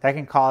flex, that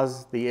can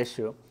cause the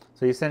issue.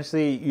 So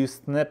essentially you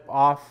snip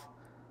off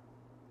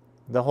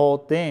the whole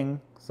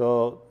thing.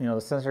 So, you know,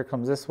 the sensor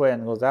comes this way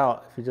and goes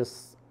out. If you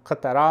just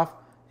cut that off,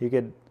 you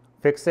could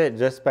fix it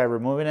just by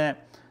removing it.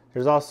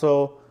 There's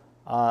also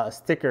a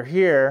sticker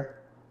here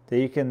that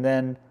you can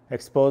then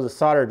expose the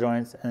solder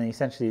joints and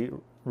essentially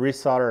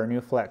resolder a new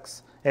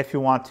flex if you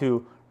want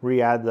to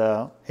re-add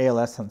the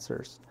ALS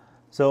sensors.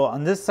 So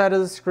on this side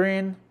of the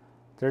screen,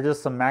 they're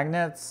just some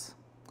magnets.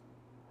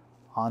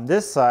 On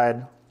this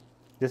side,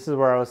 this is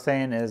where I was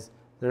saying is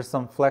there's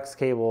some flex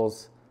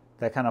cables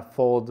that kind of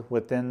fold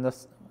within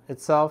this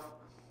itself.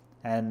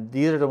 And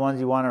these are the ones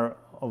you want to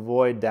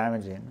avoid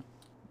damaging.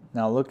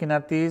 Now looking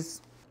at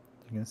these,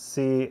 you can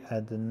see I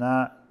did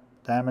not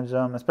damage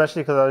them,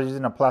 especially because I was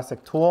using a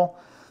plastic tool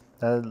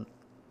that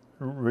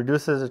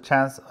reduces the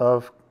chance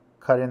of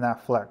cutting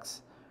that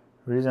flex.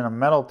 If you're using a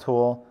metal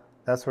tool,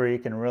 that's where you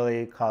can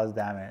really cause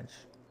damage.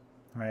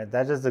 All right,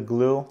 that's just the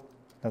glue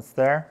that's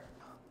there.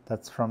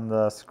 That's from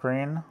the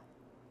screen.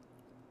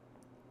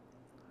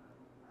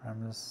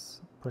 I'm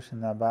just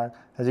pushing that back.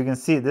 As you can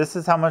see, this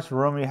is how much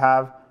room you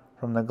have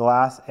from the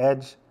glass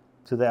edge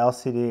to the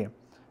LCD.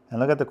 And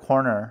look at the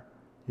corner.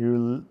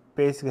 You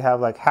basically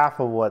have like half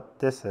of what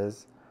this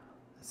is,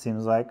 it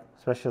seems like,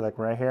 especially like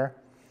right here.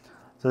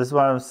 So this is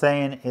what I'm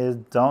saying is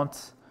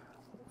don't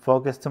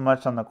focus too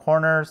much on the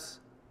corners.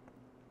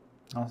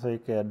 Also, you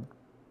could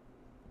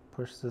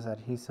push this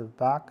adhesive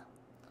back.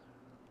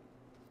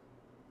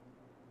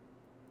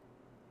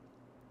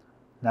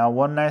 Now,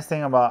 one nice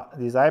thing about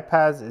these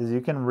iPads is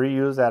you can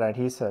reuse that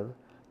adhesive.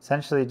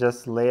 Essentially,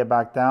 just lay it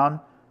back down,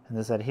 and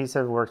this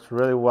adhesive works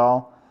really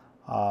well.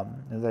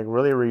 It's like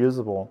really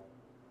reusable.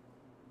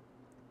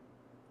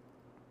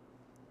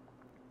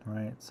 All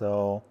right,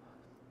 so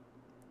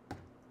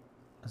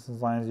this is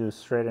as long as you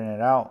straighten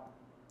it out.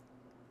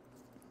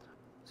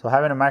 So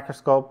having a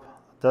microscope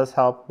does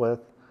help with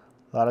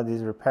a lot of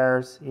these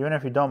repairs. Even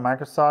if you don't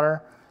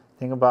microsolder,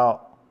 think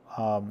about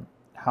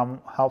how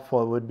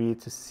helpful it would be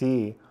to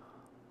see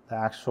the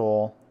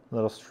actual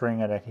little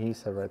string of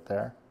adhesive right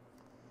there.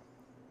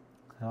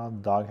 All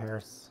dog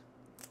hairs.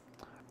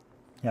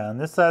 Yeah, on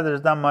this side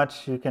there's not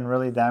much you can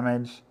really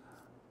damage.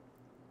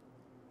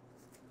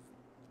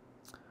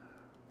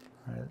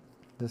 All right,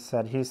 this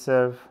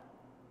adhesive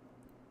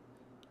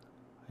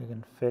you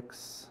can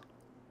fix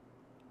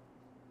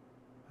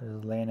by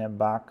just laying it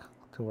back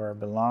to where it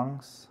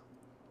belongs.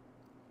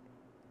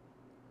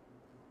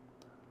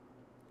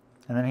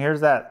 And then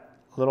here's that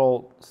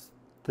little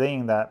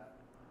thing that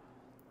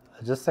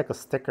just like a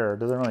sticker, it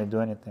doesn't really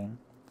do anything.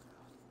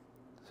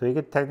 So you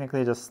could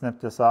technically just snip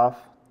this off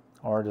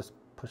or just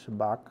push it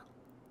back.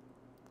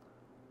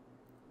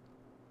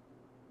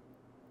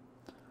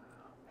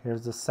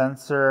 Here's the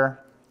sensor.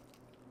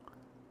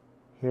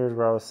 Here's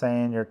where I was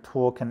saying your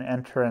tool can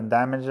enter and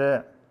damage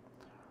it.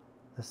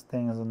 This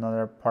thing is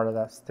another part of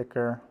that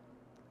sticker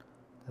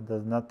that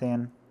does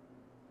nothing.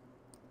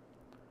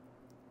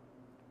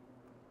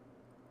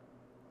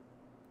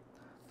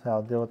 So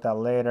I'll deal with that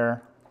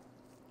later.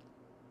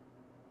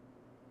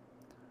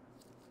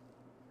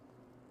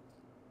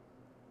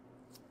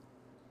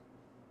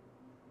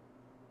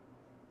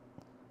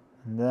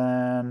 And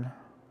then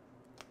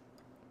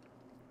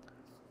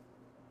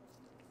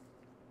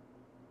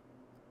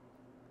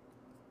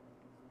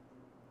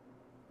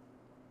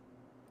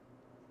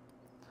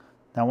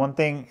Now one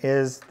thing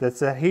is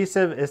this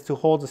adhesive is to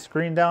hold the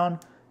screen down.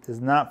 It's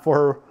not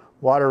for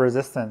water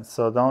resistance.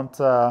 So don't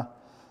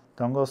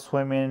go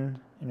swimming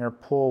in your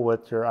pool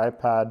with your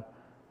iPad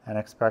and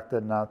expect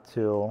it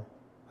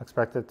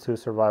to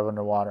survive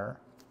underwater.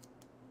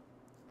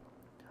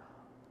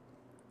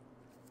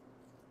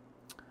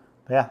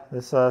 But yeah,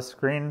 this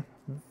screen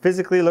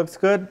physically looks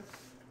good,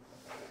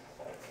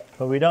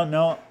 but we don't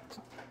know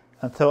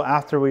until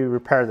after we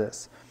repair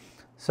this.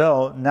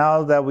 So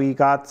now that we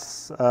got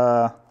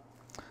the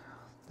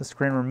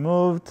screen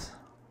removed,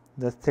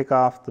 let's take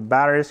off the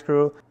battery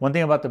screw. One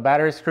thing about the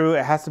battery screw,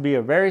 it has to be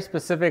a very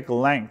specific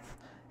length.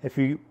 If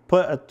you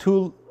put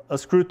a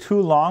screw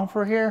too long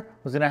for here,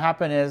 what's gonna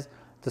happen is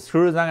the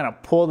screw is not gonna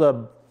pull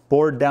the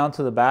board down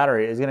to the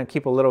battery. It's gonna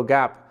keep a little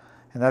gap,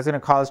 and that's gonna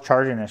cause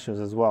charging issues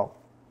as well.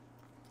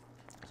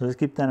 So just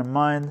keep that in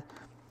mind.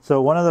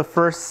 So one of the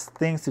first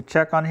things to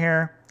check on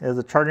here is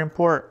the charging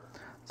port.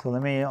 So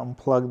let me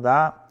unplug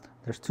that.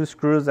 There's 2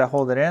 screws that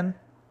hold it in.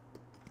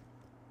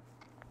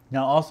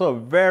 Now also a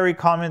very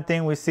common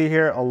thing we see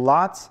here a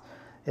lot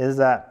is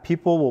that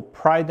people will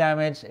pry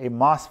damage a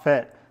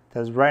MOSFET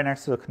that's right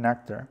next to the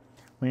connector.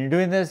 When you're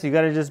doing this, you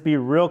gotta just be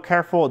real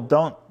careful.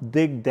 Don't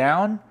dig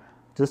down.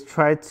 Just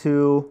try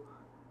to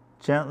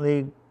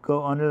gently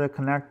go under the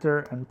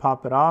connector and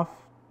pop it off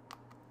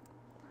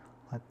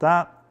like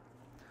that.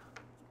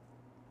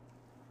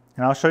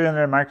 And I'll show you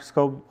under the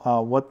microscope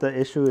what the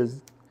issue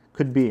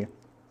could be.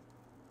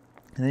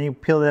 And then you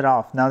peel it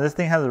off. Now this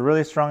thing has a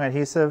really strong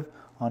adhesive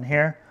on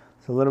here,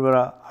 so a little bit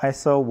of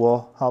ISO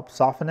will help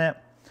soften it.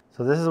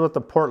 So this is what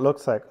the port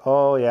looks like.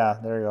 Oh yeah,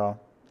 there you go.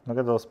 Look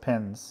at those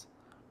pins.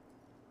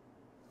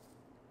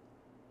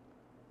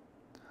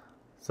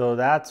 So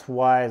that's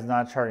why it's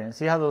not charging.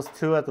 See how those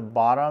 2 at the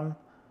bottom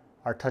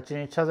are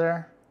touching each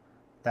other?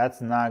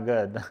 That's not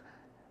good.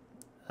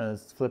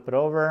 Let's flip it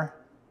over.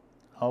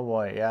 Oh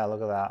boy, yeah,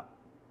 look at that.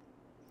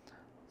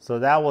 So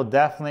that will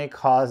definitely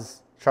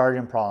cause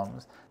charging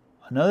problems.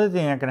 Another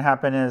thing that can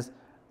happen is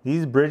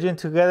these bridging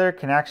together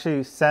can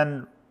actually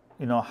send,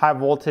 high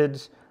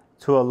voltage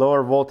to a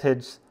lower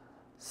voltage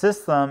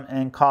system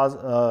and cause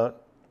a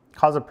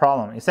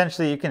problem.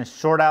 Essentially, you can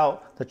short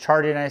out the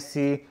charging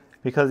IC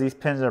because these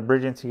pins are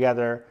bridging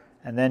together,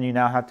 and then you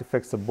now have to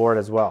fix the board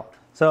as well.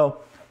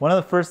 So one of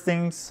the first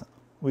things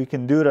we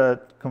can do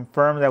to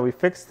confirm that we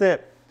fixed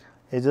it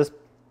is just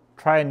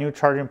try a new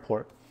charging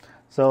port.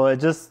 So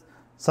it's just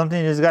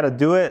something you just got to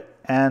do it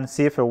and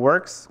see if it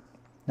works.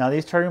 Now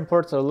these charging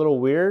ports are a little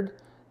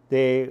weird.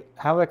 They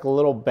have like a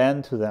little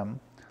bend to them.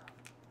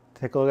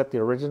 Take a look at the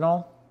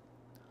original.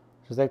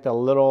 There's like the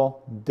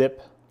little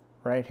dip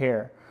right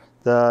here.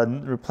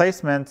 The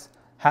replacements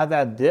have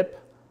that dip,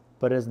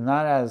 but it's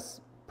not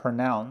as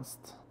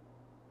pronounced.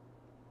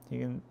 You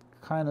can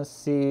kind of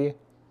see.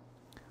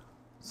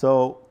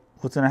 So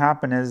what's going to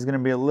happen is it's going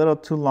to be a little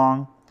too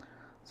long.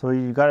 So what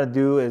you got to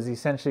do is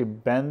essentially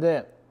bend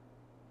it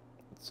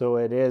so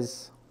it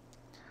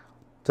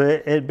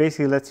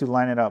basically lets you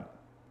line it up.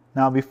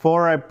 Now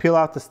before I peel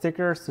out the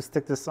stickers to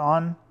stick this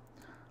on,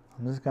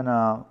 I'm just going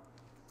to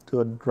do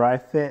a dry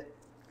fit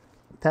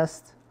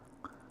test.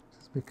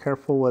 Just be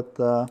careful with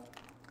the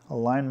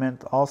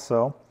alignment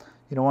also.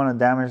 You don't want to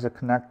damage the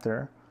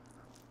connector.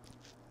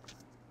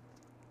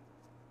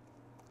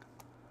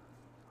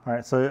 All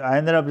right, so I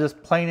ended up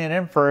just playing it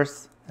in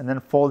first and then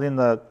folding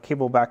the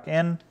cable back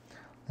in.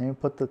 Then you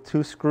put the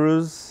 2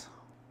 screws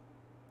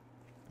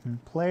in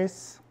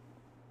place.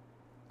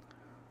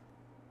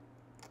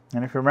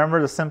 And if you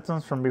remember the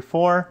symptoms from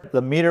before,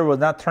 the meter was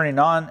not turning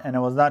on and it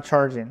was not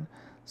charging.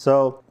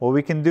 So what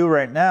we can do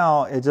right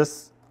now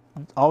is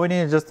all we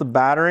need is just the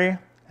battery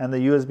and the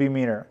USB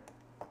meter.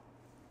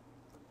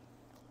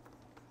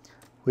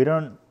 We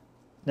don't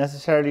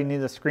necessarily need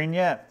the screen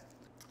yet.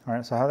 All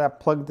right, so I have that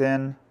plugged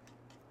in.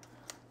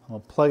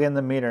 We'll plug in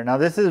the meter. Now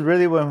this is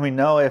really when we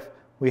know if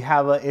we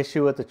have an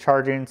issue with the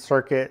charging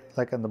circuit,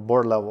 like on the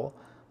board level.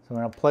 So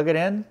I'm gonna plug it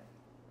in.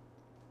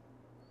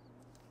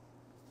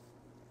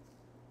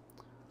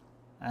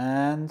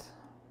 And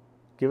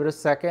give it a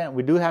second.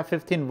 We do have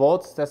 15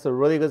 volts. That's a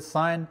really good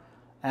sign.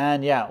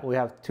 And yeah, we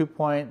have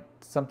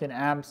 2-point-something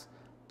amps,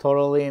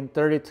 totaling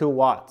 32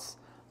 watts.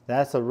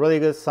 That's a really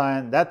good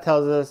sign. That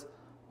tells us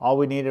all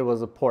we needed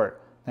was a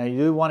port. Now you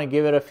do want to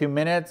give it a few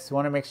minutes. You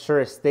want to make sure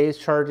it stays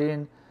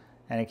charging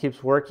and it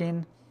keeps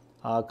working.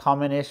 A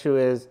common issue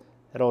is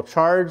it'll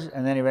charge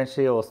and then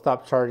eventually it will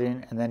stop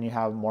charging and then you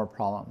have more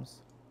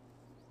problems.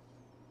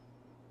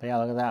 But yeah,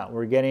 look at that.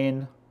 We're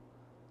getting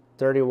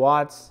 30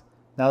 watts.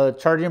 Now the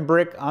charging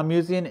brick I'm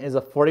using is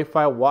a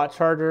 45-watt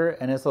charger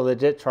and it's a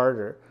legit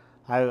charger.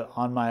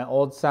 On my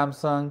old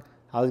Samsung,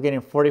 I was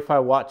getting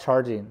 45-watt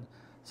charging.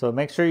 So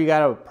make sure you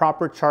got a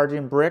proper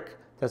charging brick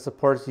that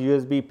supports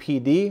USB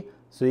PD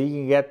so you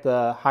can get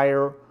the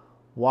higher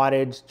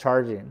wattage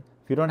charging.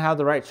 If you don't have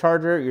the right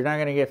charger, you're not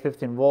going to get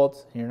 15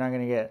 volts and you're not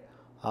going to get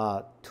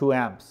 2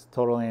 amps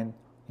totaling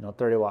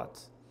 30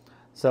 watts.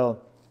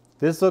 So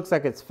this looks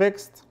like it's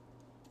fixed.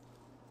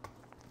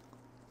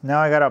 Now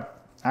I got to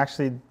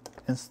actually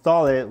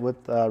install it with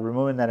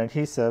removing that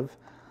adhesive.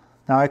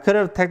 Now I could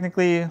have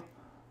technically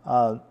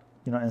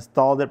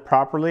installed it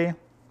properly,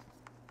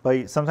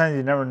 but sometimes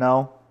you never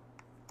know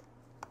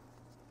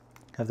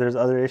if there's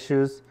other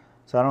issues.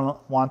 So I don't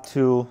want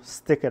to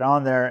stick it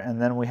on there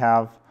and then we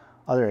have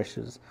other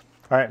issues.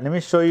 All right, let me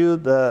show you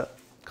the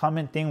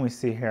common thing we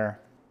see here.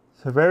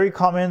 So very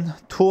common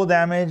tool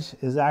damage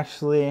is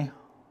actually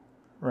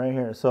right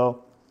here.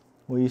 So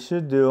what you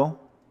should do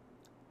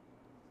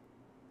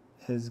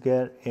is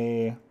get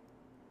a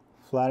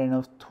flat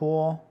enough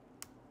tool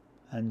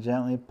and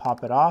gently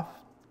pop it off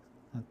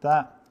like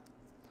that.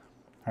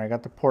 All right, I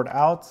got the port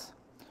out.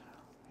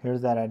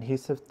 Here's that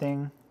adhesive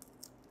thing.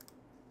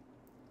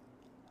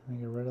 Let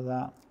me get rid of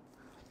that.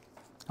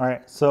 All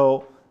right,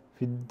 so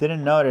if you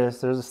didn't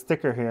notice, there's a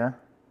sticker here.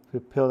 If you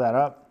peel that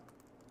up,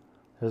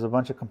 there's a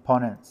bunch of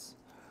components.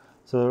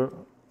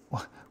 So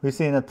we've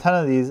seen a ton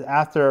of these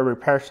after a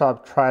repair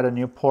shop tried a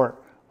new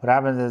port. What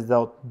happens is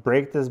they'll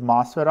break this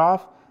MOSFET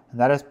off, and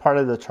that is part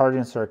of the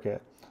charging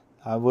circuit.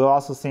 We've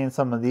also seen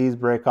some of these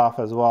break off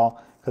as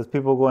well because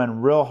people go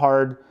in real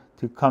hard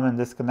to come and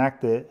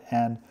disconnect it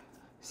and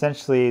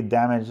essentially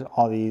damage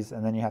all these,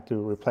 and then you have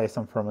to replace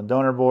them from a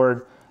donor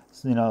board.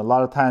 So, a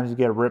lot of times you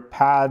get ripped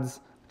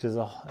pads, which is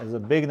a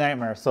big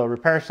nightmare. So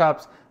repair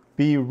shops,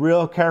 be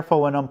real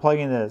careful when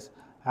unplugging this.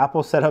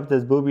 Apple set up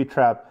this booby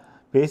trap,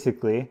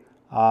 basically.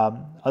 I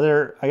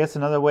guess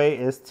another way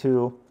is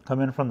to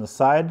come in from the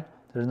side.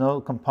 There's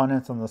no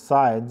components on the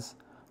sides,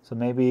 so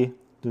maybe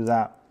do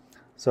that.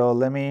 So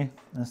let me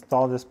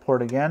install this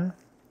port again.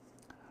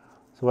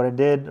 So what I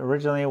did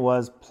originally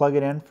was plug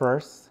it in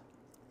first,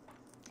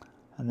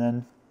 and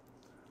then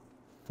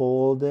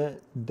fold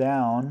it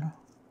down,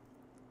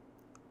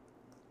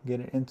 get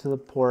it into the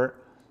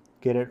port,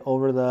 get it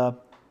over the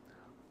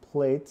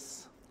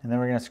plates, and then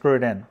we're going to screw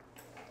it in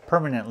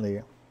permanently.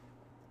 All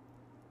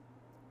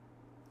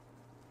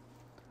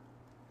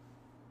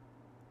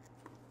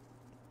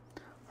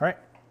right.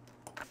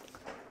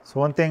 So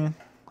one thing,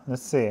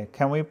 let's see,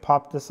 can we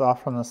pop this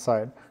off from the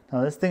side?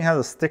 Now this thing has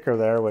a sticker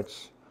there,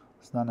 which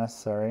is not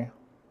necessary.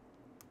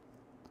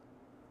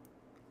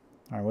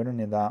 All right, we don't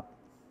need that.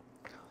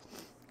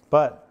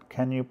 But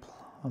can you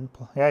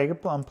unplug? Yeah, you can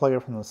unplug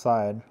it from the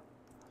side.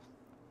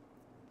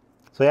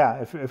 So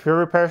yeah, if you're a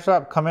repair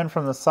shop, come in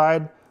from the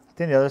side. I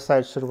think the other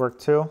side should work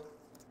too.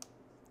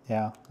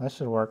 Yeah, that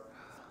should work.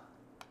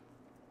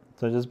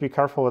 So just be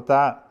careful with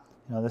that.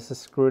 This is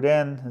screwed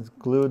in, it's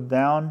glued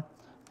down,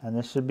 and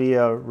this should be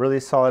a really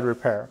solid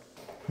repair.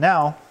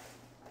 Now,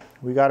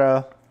 we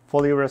gotta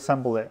fully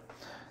reassemble it.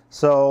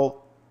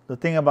 So the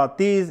thing about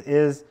these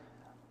is,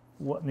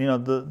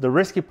 the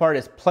risky part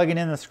is plugging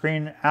in the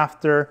screen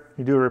after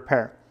you do a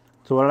repair.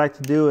 So what I like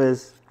to do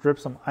is drip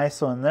some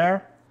ISO in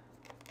there,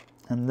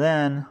 and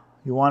then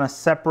you want to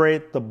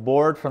separate the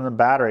board from the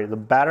battery. The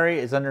battery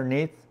is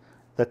underneath,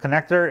 the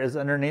connector is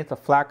underneath, the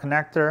flat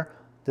connector.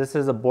 This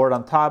is a board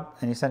on top,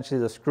 and essentially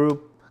the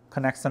screw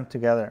connects them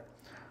together.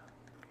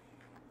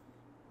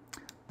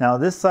 Now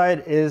this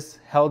side is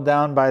held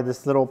down by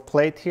this little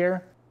plate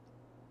here.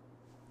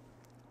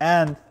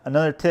 And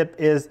another tip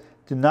is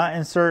do not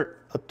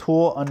insert a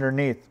tool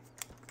underneath.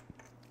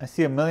 I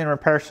see a million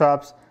repair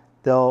shops,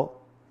 they'll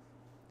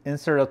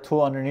insert a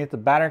tool underneath the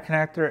battery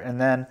connector and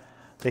then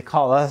they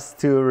call us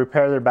to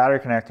repair their battery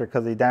connector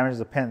because they damaged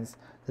the pins.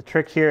 The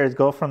trick here is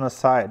go from the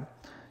side.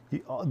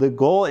 The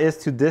goal is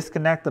to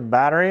disconnect the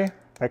battery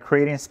by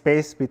creating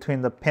space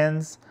between the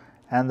pins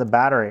and the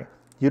battery.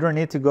 You don't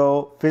need to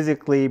go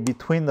physically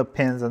between the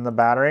pins and the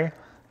battery.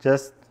 You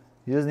just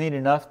need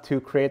enough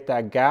to create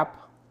that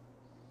gap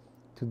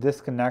to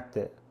disconnect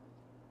it.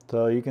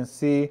 So you can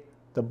see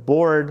the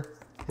board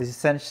is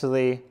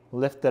essentially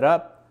lifted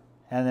up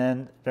and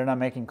then they're not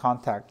making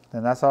contact.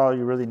 And that's all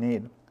you really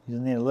need. You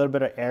just need a little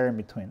bit of air in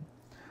between.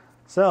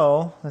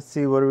 So let's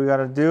see, what do we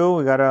gotta do?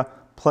 We gotta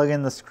plug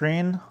in the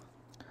screen,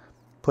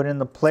 put in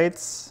the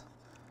plates.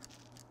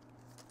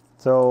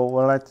 So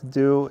what I like to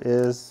do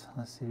is,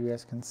 let's see if you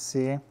guys can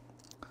see.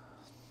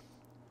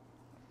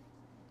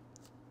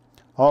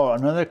 Oh,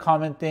 another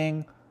common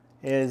thing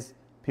is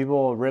people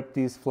will rip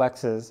these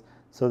flexes.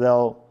 So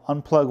they'll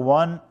unplug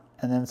one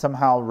and then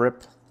somehow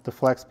rip the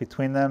flex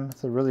between them.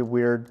 It's a really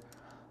weird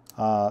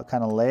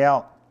kind of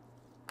layout.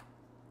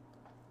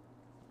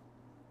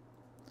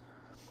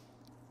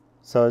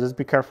 So just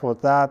be careful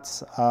with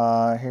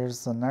that.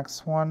 Here's the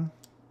next one.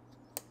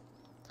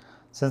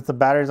 Since the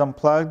battery's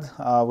unplugged,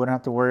 we don't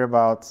have to worry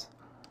about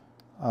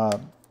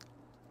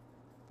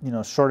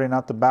shorting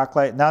out the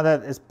backlight. Now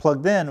that it's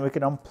plugged in, we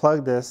can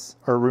unplug this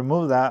or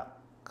remove that,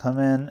 come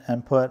in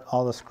and put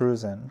all the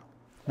screws in.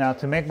 Now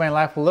to make my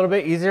life a little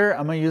bit easier,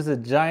 I'm gonna use a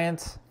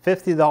giant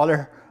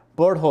 $50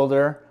 board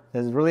holder that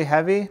is really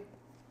heavy.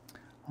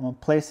 I'm gonna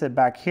place it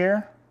back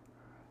here,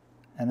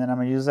 and then I'm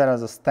gonna use that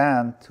as a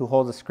stand to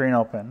hold the screen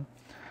open.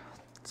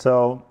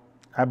 So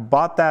I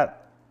bought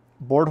that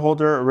board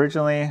holder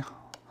originally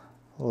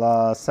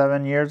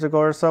 7 years ago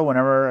or so,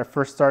 whenever I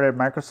first started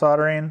micro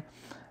soldering,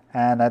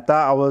 and I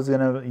thought I was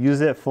gonna use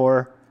it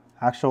for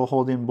actual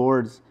holding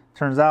boards.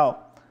 Turns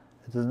out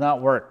it does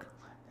not work.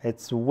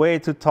 It's way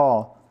too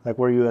tall. Like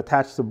where you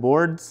attach the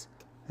boards,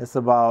 it's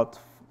about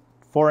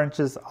 4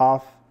 inches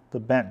off the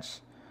bench.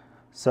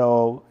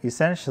 So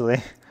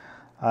essentially,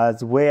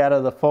 it's way out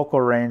of the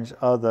focal range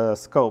of the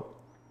scope.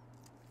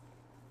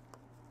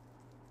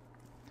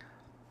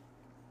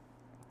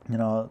 You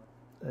know,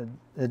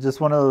 it's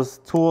just one of those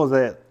tools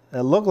that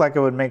it looked like it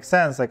would make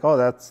sense, like, oh,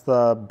 that's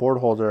the board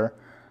holder,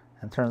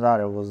 and turns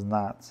out it was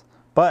not.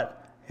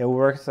 But it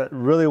works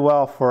really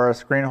well for a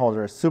screen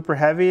holder. It's super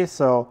heavy,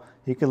 so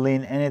you can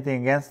lean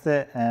anything against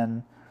it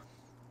and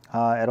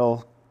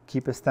it'll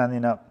keep it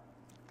standing up.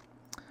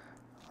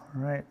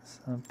 All right, so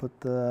I'll put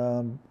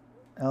the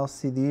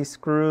LCD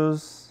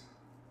screws.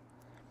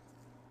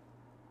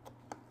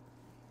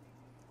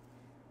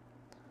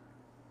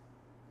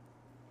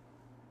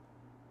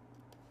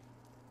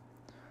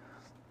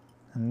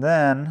 And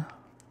then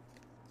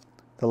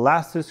the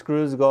last 2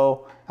 screws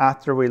go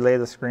after we lay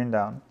the screen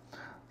down.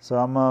 So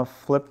I'm gonna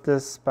flip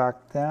this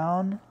back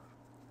down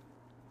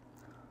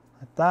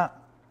like that.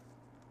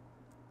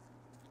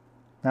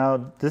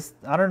 Now this,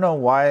 I don't know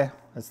why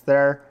it's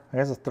there. I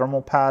guess a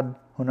thermal pad,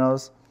 who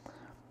knows?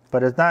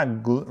 But it's not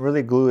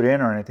really glued in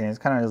or anything. It's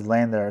kind of just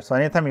laying there. So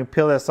anytime you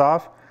peel this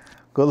off,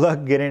 good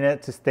luck getting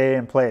it to stay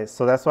in place.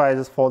 So that's why I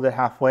just fold it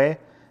halfway,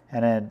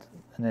 and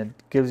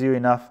it gives you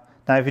enough.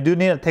 Now, if you do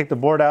need to take the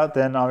board out,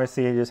 then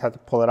obviously you just have to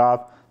pull it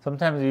off.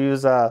 Sometimes you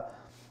use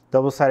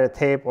double-sided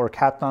tape or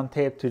Kapton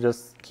tape to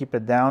just keep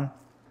it down,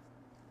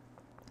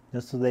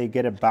 just so they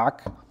get it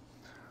back.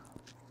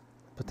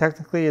 But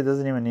technically, it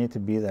doesn't even need to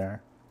be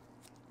there.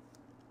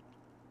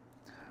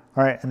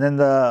 All right, and then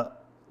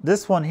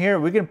this one here,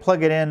 we can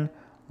plug it in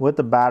with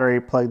the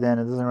battery plugged in.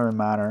 It doesn't really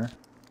matter.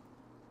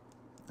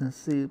 Let's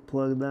see,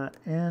 plug that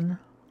in.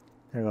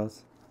 There it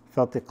goes.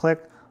 Felt it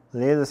click.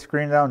 Lay the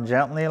screen down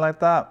gently like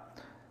that.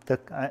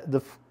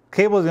 The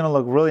cable is going to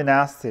look really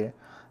nasty,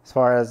 as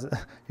far as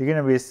you're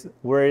going to be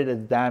worried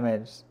it's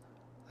damaged.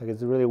 Like,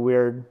 it's really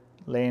weird,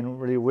 laying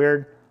really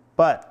weird,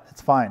 but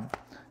it's fine.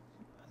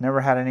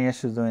 Never had any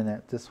issues doing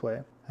it this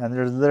way. And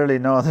there's literally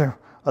no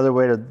other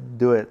way to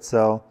do it.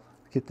 So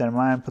keep that in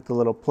mind. Put the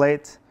little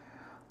plate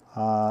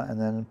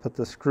and then put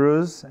the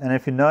screws. And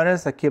if you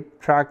notice, I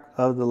keep track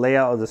of the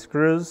layout of the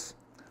screws.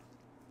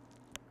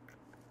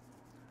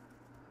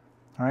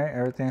 All right,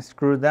 everything's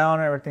screwed down,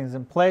 everything's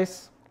in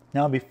place.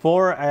 Now,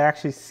 before I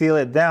actually seal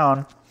it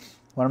down,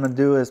 what I'm going to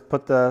do is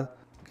put the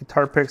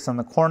guitar picks on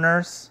the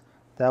corners.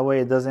 That way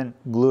it doesn't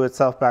glue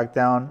itself back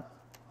down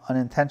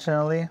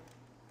unintentionally.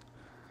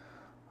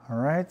 All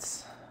right.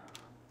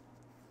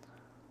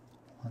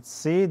 Let's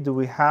see, do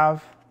we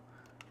have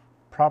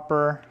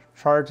proper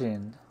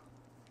charging?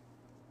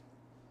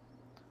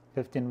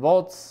 15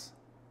 volts,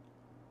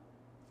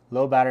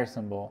 low battery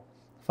symbol.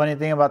 Funny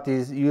thing about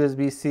these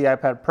USB-C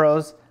iPad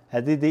Pros,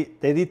 they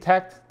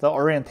detect the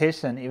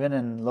orientation even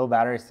in low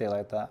battery state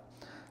like that.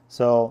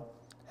 So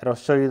it'll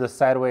show you the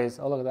sideways,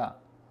 oh look at that,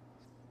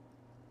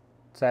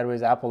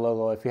 sideways Apple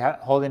logo. If you're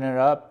holding it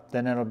up,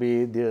 then it'll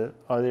be the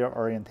other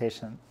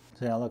orientation.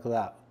 So yeah, look at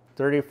that,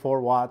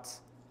 34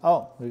 watts.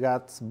 Oh, we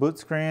got boot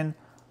screen,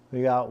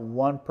 we got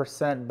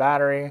 1%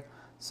 battery.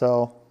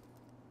 So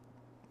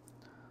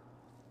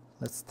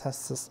let's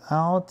test this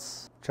out.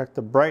 Check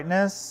the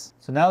brightness.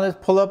 So now let's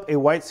pull up a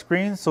white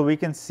screen so we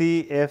can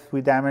see if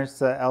we damage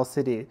the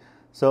LCD.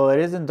 So it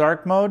is in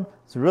dark mode.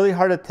 It's really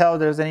hard to tell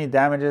if there's any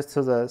damages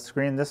to the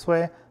screen this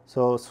way.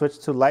 So switch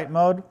to light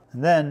mode.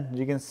 And then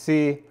you can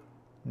see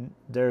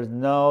there's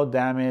no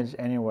damage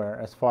anywhere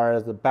as far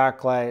as the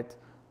backlight,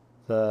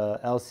 the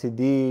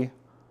LCD.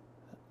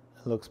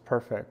 It looks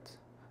perfect.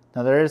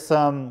 Now there is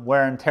some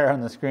wear and tear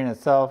on the screen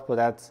itself, but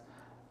that's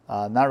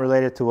not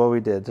related to what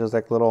we did. There's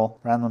like little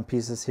random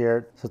pieces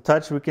here. So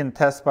touch we can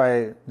test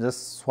by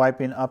just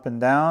swiping up and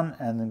down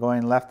and then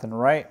going left and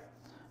right.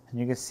 And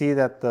you can see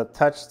that the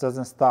touch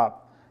doesn't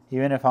stop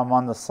even if I'm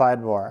on the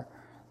sidebar.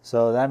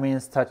 So that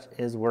means touch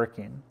is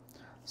working.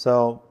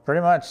 So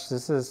pretty much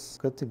this is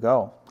good to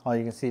go. Oh,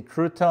 you can see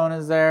True Tone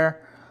is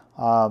there.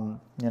 You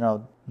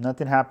know,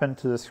 nothing happened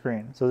to the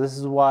screen. So this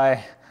is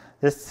why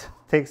this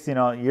takes, you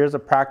know, years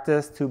of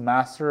practice to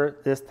master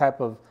this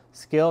type of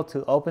skill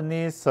to open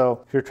these.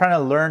 So if you're trying to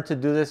learn to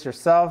do this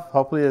yourself,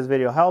 hopefully this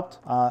video helped.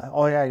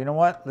 Oh yeah, you know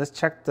what? Let's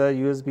check the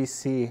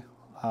USB-C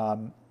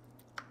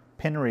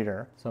pin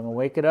reader. So I'm gonna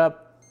wake it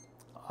up.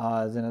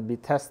 It's gonna be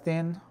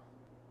testing.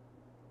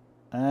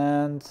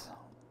 And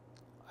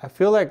I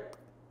feel like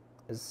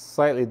it's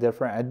slightly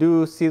different. I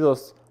do see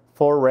those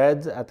 4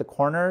 reds at the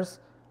corners.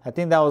 I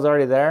think that was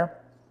already there.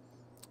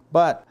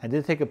 But I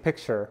did take a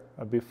picture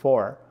of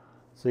before.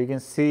 So you can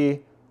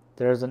see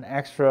there's an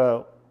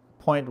extra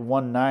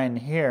 0.19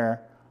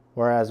 here,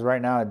 whereas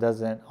right now it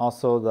doesn't.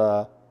 Also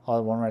the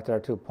other one right there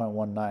too,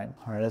 0.19.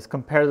 All right, let's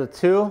compare the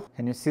two.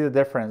 Can you see the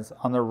difference?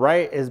 On the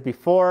right is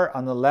before,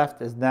 on the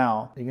left is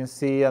now. You can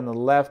see on the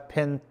left,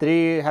 pin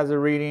 3 has a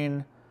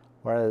reading,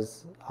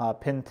 whereas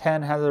pin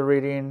 10 has a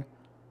reading,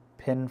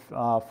 pin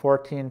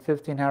 14,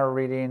 15 have a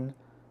reading,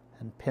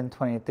 and pin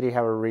 23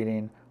 have a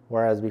reading,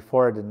 whereas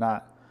before it did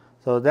not.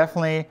 So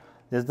definitely,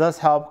 this does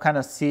help kind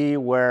of see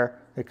where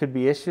it could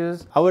be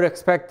issues. I would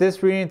expect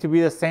this reading to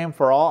be the same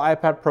for all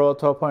iPad Pro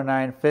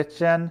 12.9 5th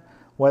gen,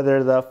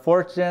 whether the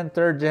 4th gen,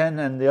 3rd gen,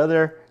 and the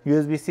other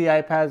USB-C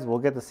iPads will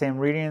get the same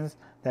readings.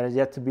 That is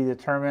yet to be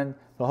determined.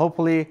 So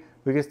hopefully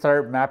we can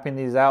start mapping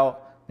these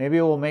out. Maybe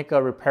we'll make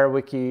a Repair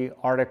Wiki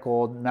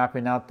article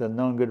mapping out the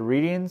known good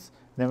readings.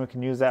 Then we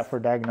can use that for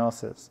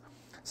diagnosis.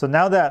 So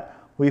now that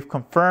we've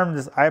confirmed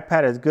this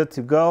iPad is good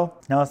to go,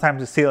 now it's time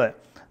to seal it.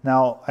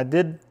 Now I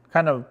did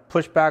kind of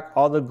push back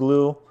all the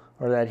glue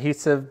or the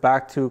adhesive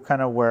back to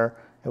kind of where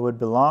it would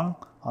belong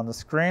on the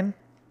screen.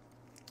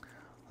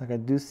 Like I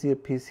do see a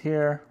piece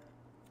here.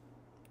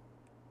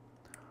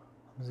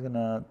 I'm just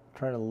gonna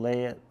try to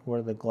lay it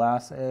where the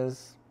glass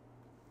is.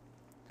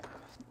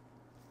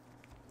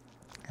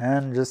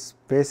 And just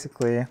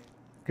basically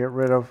get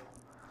rid of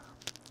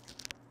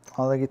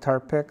all the guitar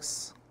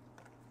picks.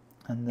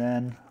 And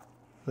then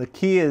the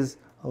key is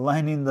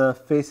aligning the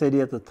Face ID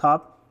at the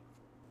top.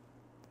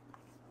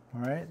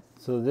 All right,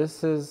 so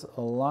this is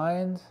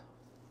aligned.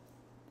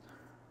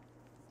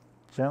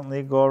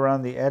 Gently go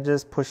around the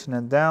edges, pushing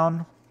it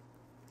down.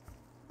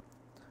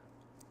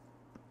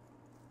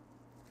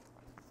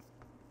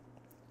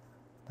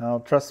 Now,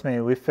 trust me,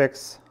 we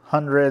fix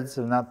hundreds,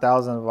 if not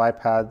thousands of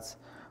iPads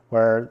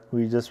where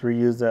we just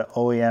reuse the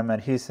OEM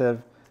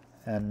adhesive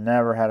and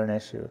never had an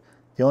issue.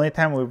 The only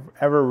time we've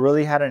ever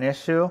really had an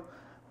issue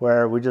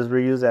where we just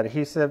reuse the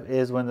adhesive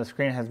is when the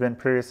screen has been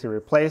previously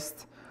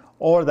replaced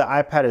or the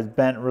iPad is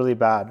bent really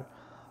bad.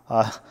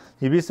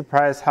 You'd be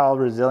surprised how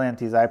resilient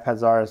these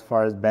iPads are as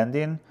far as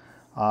bending.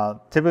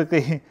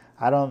 Typically,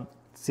 I don't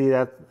see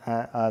that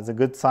as a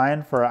good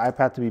sign for an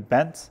iPad to be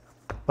bent,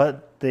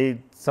 but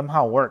they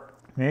somehow work.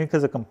 Maybe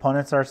because the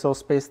components are so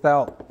spaced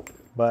out,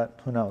 but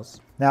who knows.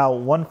 Now,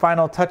 one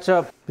final touch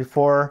up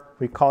before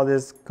we call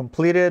this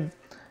completed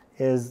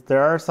is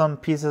there are some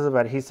pieces of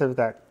adhesive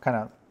that kind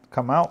of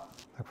come out,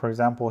 like for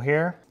example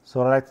here. So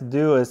what I like to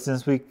do is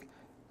since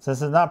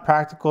it's not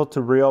practical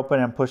to reopen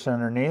and push it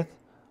underneath,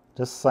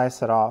 just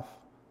slice it off.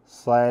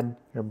 Slide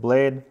your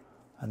blade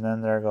and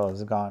then there it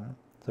goes, it's gone.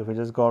 So if we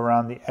just go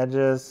around the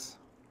edges,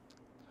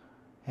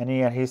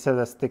 any adhesive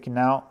that's sticking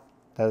out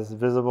that is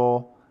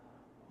visible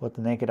with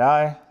the naked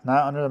eye,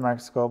 not under the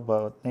microscope,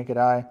 but with naked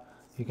eye,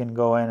 you can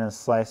go in and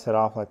slice it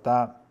off like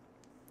that.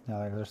 Now,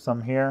 like there's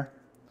some here.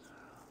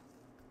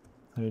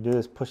 What you do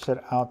is push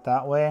it out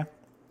that way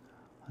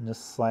and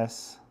just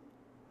slice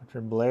with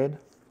your blade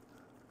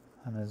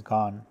and it's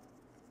gone.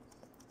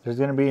 There's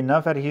going to be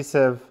enough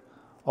adhesive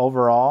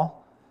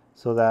overall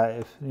so that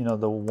if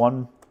the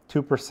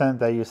 1-2%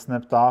 that you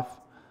snipped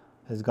off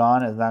is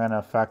gone, it's not going to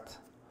affect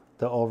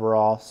the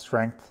overall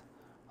strength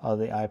of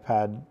the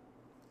iPad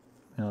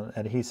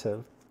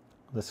adhesive,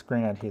 the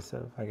screen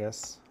adhesive, I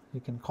guess you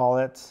can call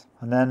it.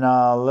 And then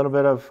a little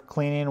bit of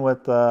cleaning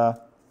with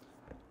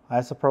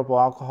isopropyl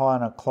alcohol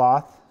and a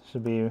cloth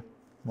should be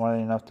more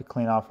than enough to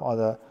clean off all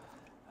the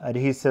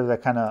adhesive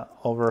that kind of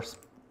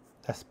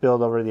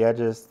spilled over the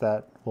edges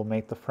that will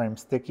make the frame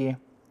sticky.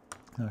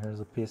 Now here's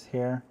a piece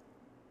here.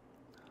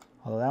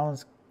 Although that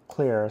one's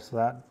clear, so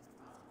that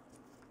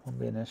won't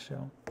be an issue.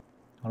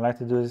 What I like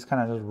to do is just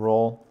kind of just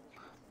roll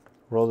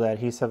the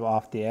adhesive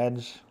off the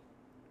edge.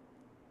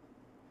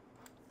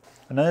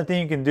 Another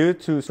thing you can do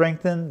to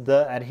strengthen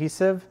the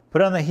adhesive,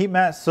 put it on the heat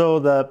mat so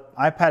the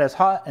iPad is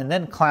hot and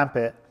then clamp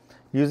it.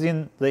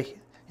 Using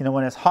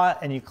when it's hot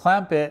and you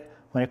clamp it,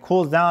 when it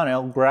cools down,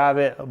 it'll grab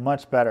it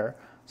much better.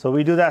 So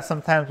we do that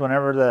sometimes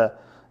whenever the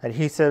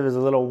adhesive is a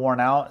little worn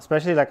out,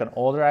 especially like an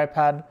older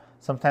iPad.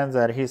 Sometimes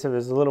the adhesive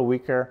is a little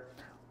weaker.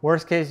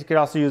 Worst case, you could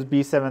also use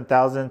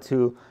B7000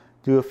 to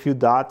do a few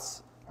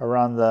dots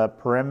around the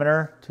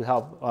perimeter to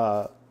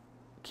help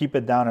keep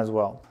it down as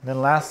well. And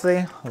then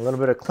lastly, a little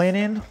bit of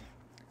cleaning.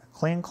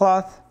 Clean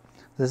cloth.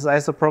 This is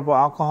isopropyl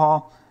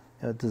alcohol.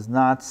 It does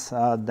not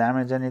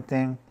damage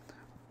anything.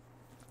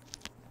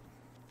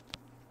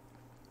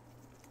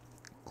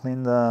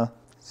 Clean the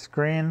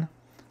screen.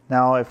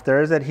 Now, if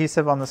there is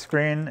adhesive on the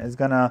screen, it's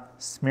gonna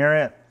smear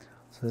it.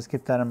 So just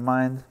keep that in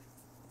mind.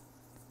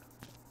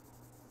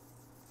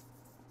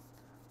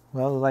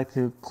 We also like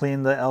to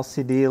clean the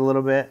LCD a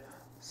little bit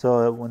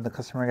so that when the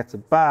customer gets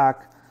it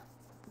back,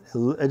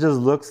 it just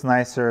looks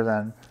nicer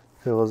than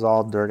if it was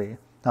all dirty.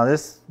 Now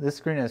this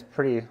screen is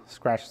pretty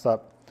scratched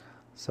up,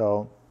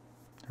 so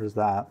there's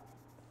that.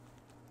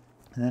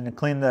 And then to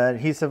clean the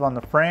adhesive on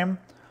the frame,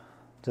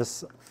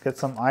 just get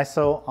some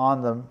ISO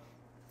on the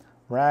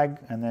rag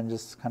and then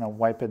just kind of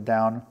wipe it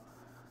down.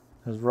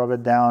 Just rub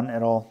it down,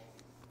 it'll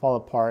fall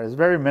apart. It's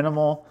very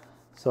minimal,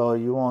 so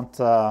you won't,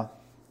 it'll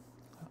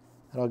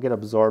get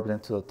absorbed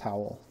into the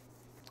towel.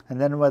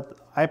 And then with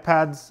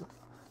iPads,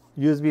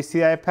 USB-C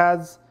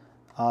iPads,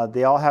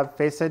 they all have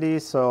Face ID,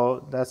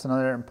 so that's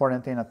another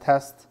important thing to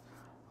test.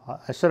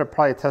 I should have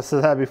probably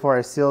tested that before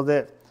I sealed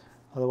it.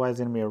 Otherwise, it's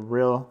going to be a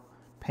real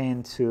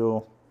pain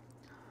to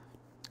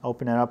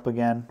open it up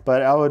again.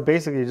 But I would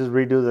basically just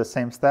redo the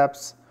same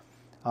steps.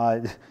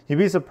 You'd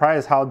be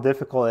surprised how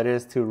difficult it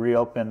is to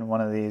reopen one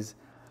of these.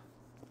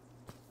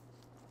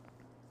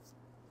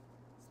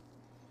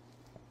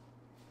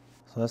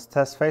 So let's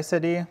test Face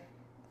ID.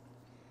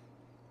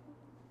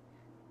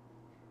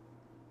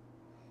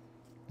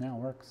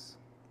 works.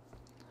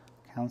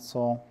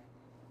 Cancel.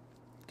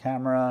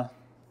 Camera.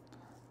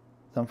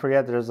 Don't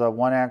forget there's a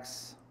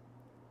 1x.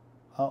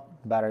 Oh,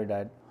 battery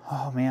died.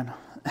 Oh man.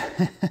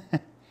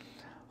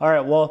 All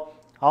right, well,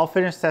 I'll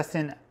finish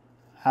testing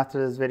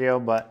after this video,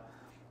 but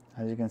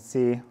as you can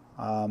see,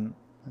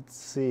 let's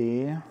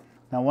see.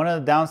 Now, one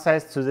of the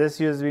downsides to this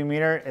USB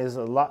meter is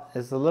a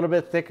little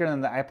bit thicker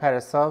than the iPad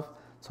itself.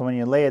 So when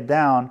you lay it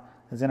down,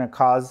 it's gonna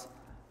cause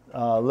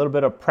a little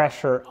bit of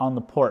pressure on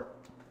the port.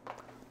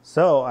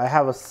 So I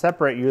have a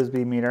separate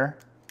USB meter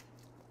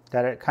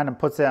that it kind of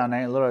puts it on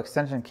a little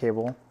extension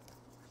cable.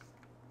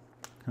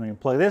 And when you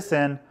plug this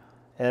in,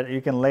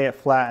 you can lay it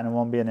flat and it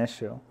won't be an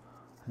issue.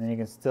 And then you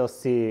can still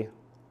see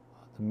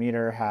the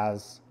meter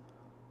has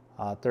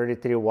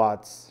 33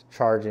 watts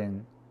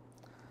charging.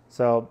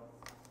 So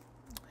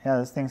yeah,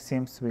 this thing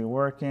seems to be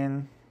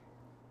working.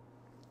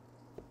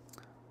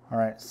 All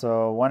right,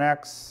 so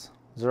 1x,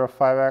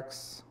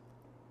 05x,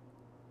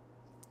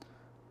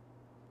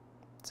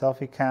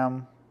 selfie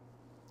cam.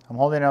 I'm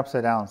holding it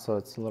upside down, so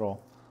it's a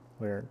little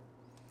weird.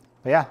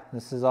 But yeah,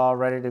 this is all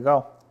ready to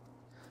go.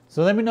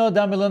 So let me know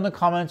down below in the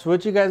comments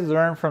what you guys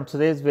learned from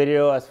today's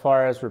video as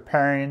far as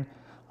repairing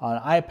on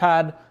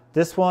iPad.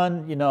 This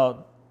one, you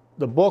know,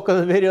 the bulk of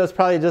the video is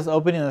probably just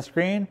opening the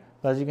screen,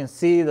 but as you can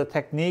see, the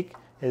technique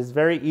is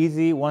very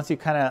easy once you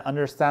kind of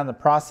understand the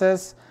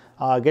process.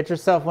 Get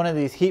yourself one of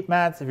these heat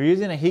mats. If you're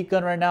using a heat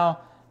gun right now,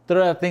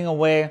 throw that thing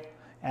away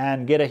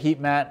and get a heat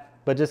mat.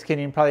 But just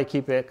kidding, probably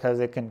keep it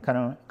because it can kind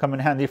of come in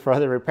handy for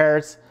other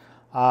repairs.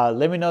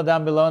 Let me know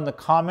down below in the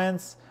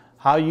comments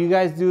how you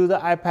guys do the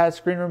iPad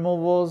screen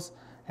removals,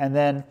 and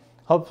then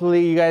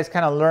hopefully you guys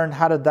kind of learned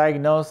how to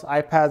diagnose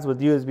iPads with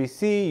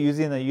USB-C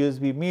using the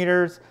USB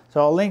meters.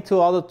 So I'll link to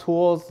all the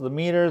tools, the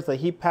meters, the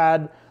heat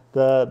pad,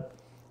 the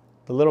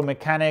little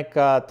mechanic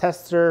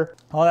tester,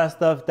 all that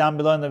stuff down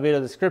below in the video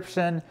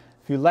description.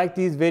 If you like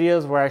these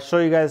videos where I show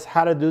you guys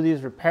how to do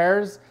these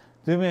repairs,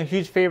 do me a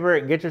huge favor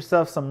and get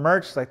yourself some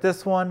merch like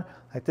this one,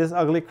 like this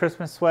ugly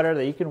Christmas sweater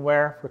that you can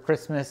wear for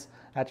Christmas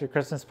at your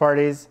Christmas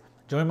parties.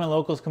 Join my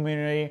locals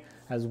community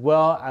as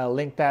well. I'll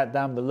link that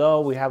down below.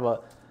 We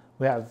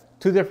have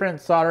 2 different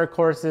solder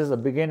courses, a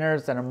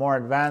beginners and a more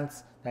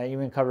advanced that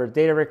even covers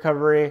data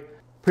recovery.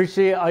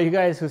 Appreciate all you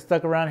guys who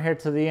stuck around here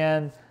to the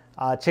end.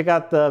 Check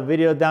out the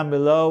video down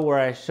below where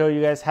I show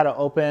you guys how to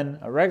open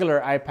a regular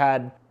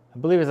iPad. I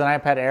believe it's an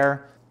iPad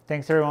Air.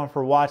 Thanks everyone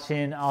for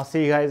watching. I'll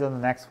see you guys on the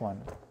next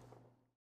one.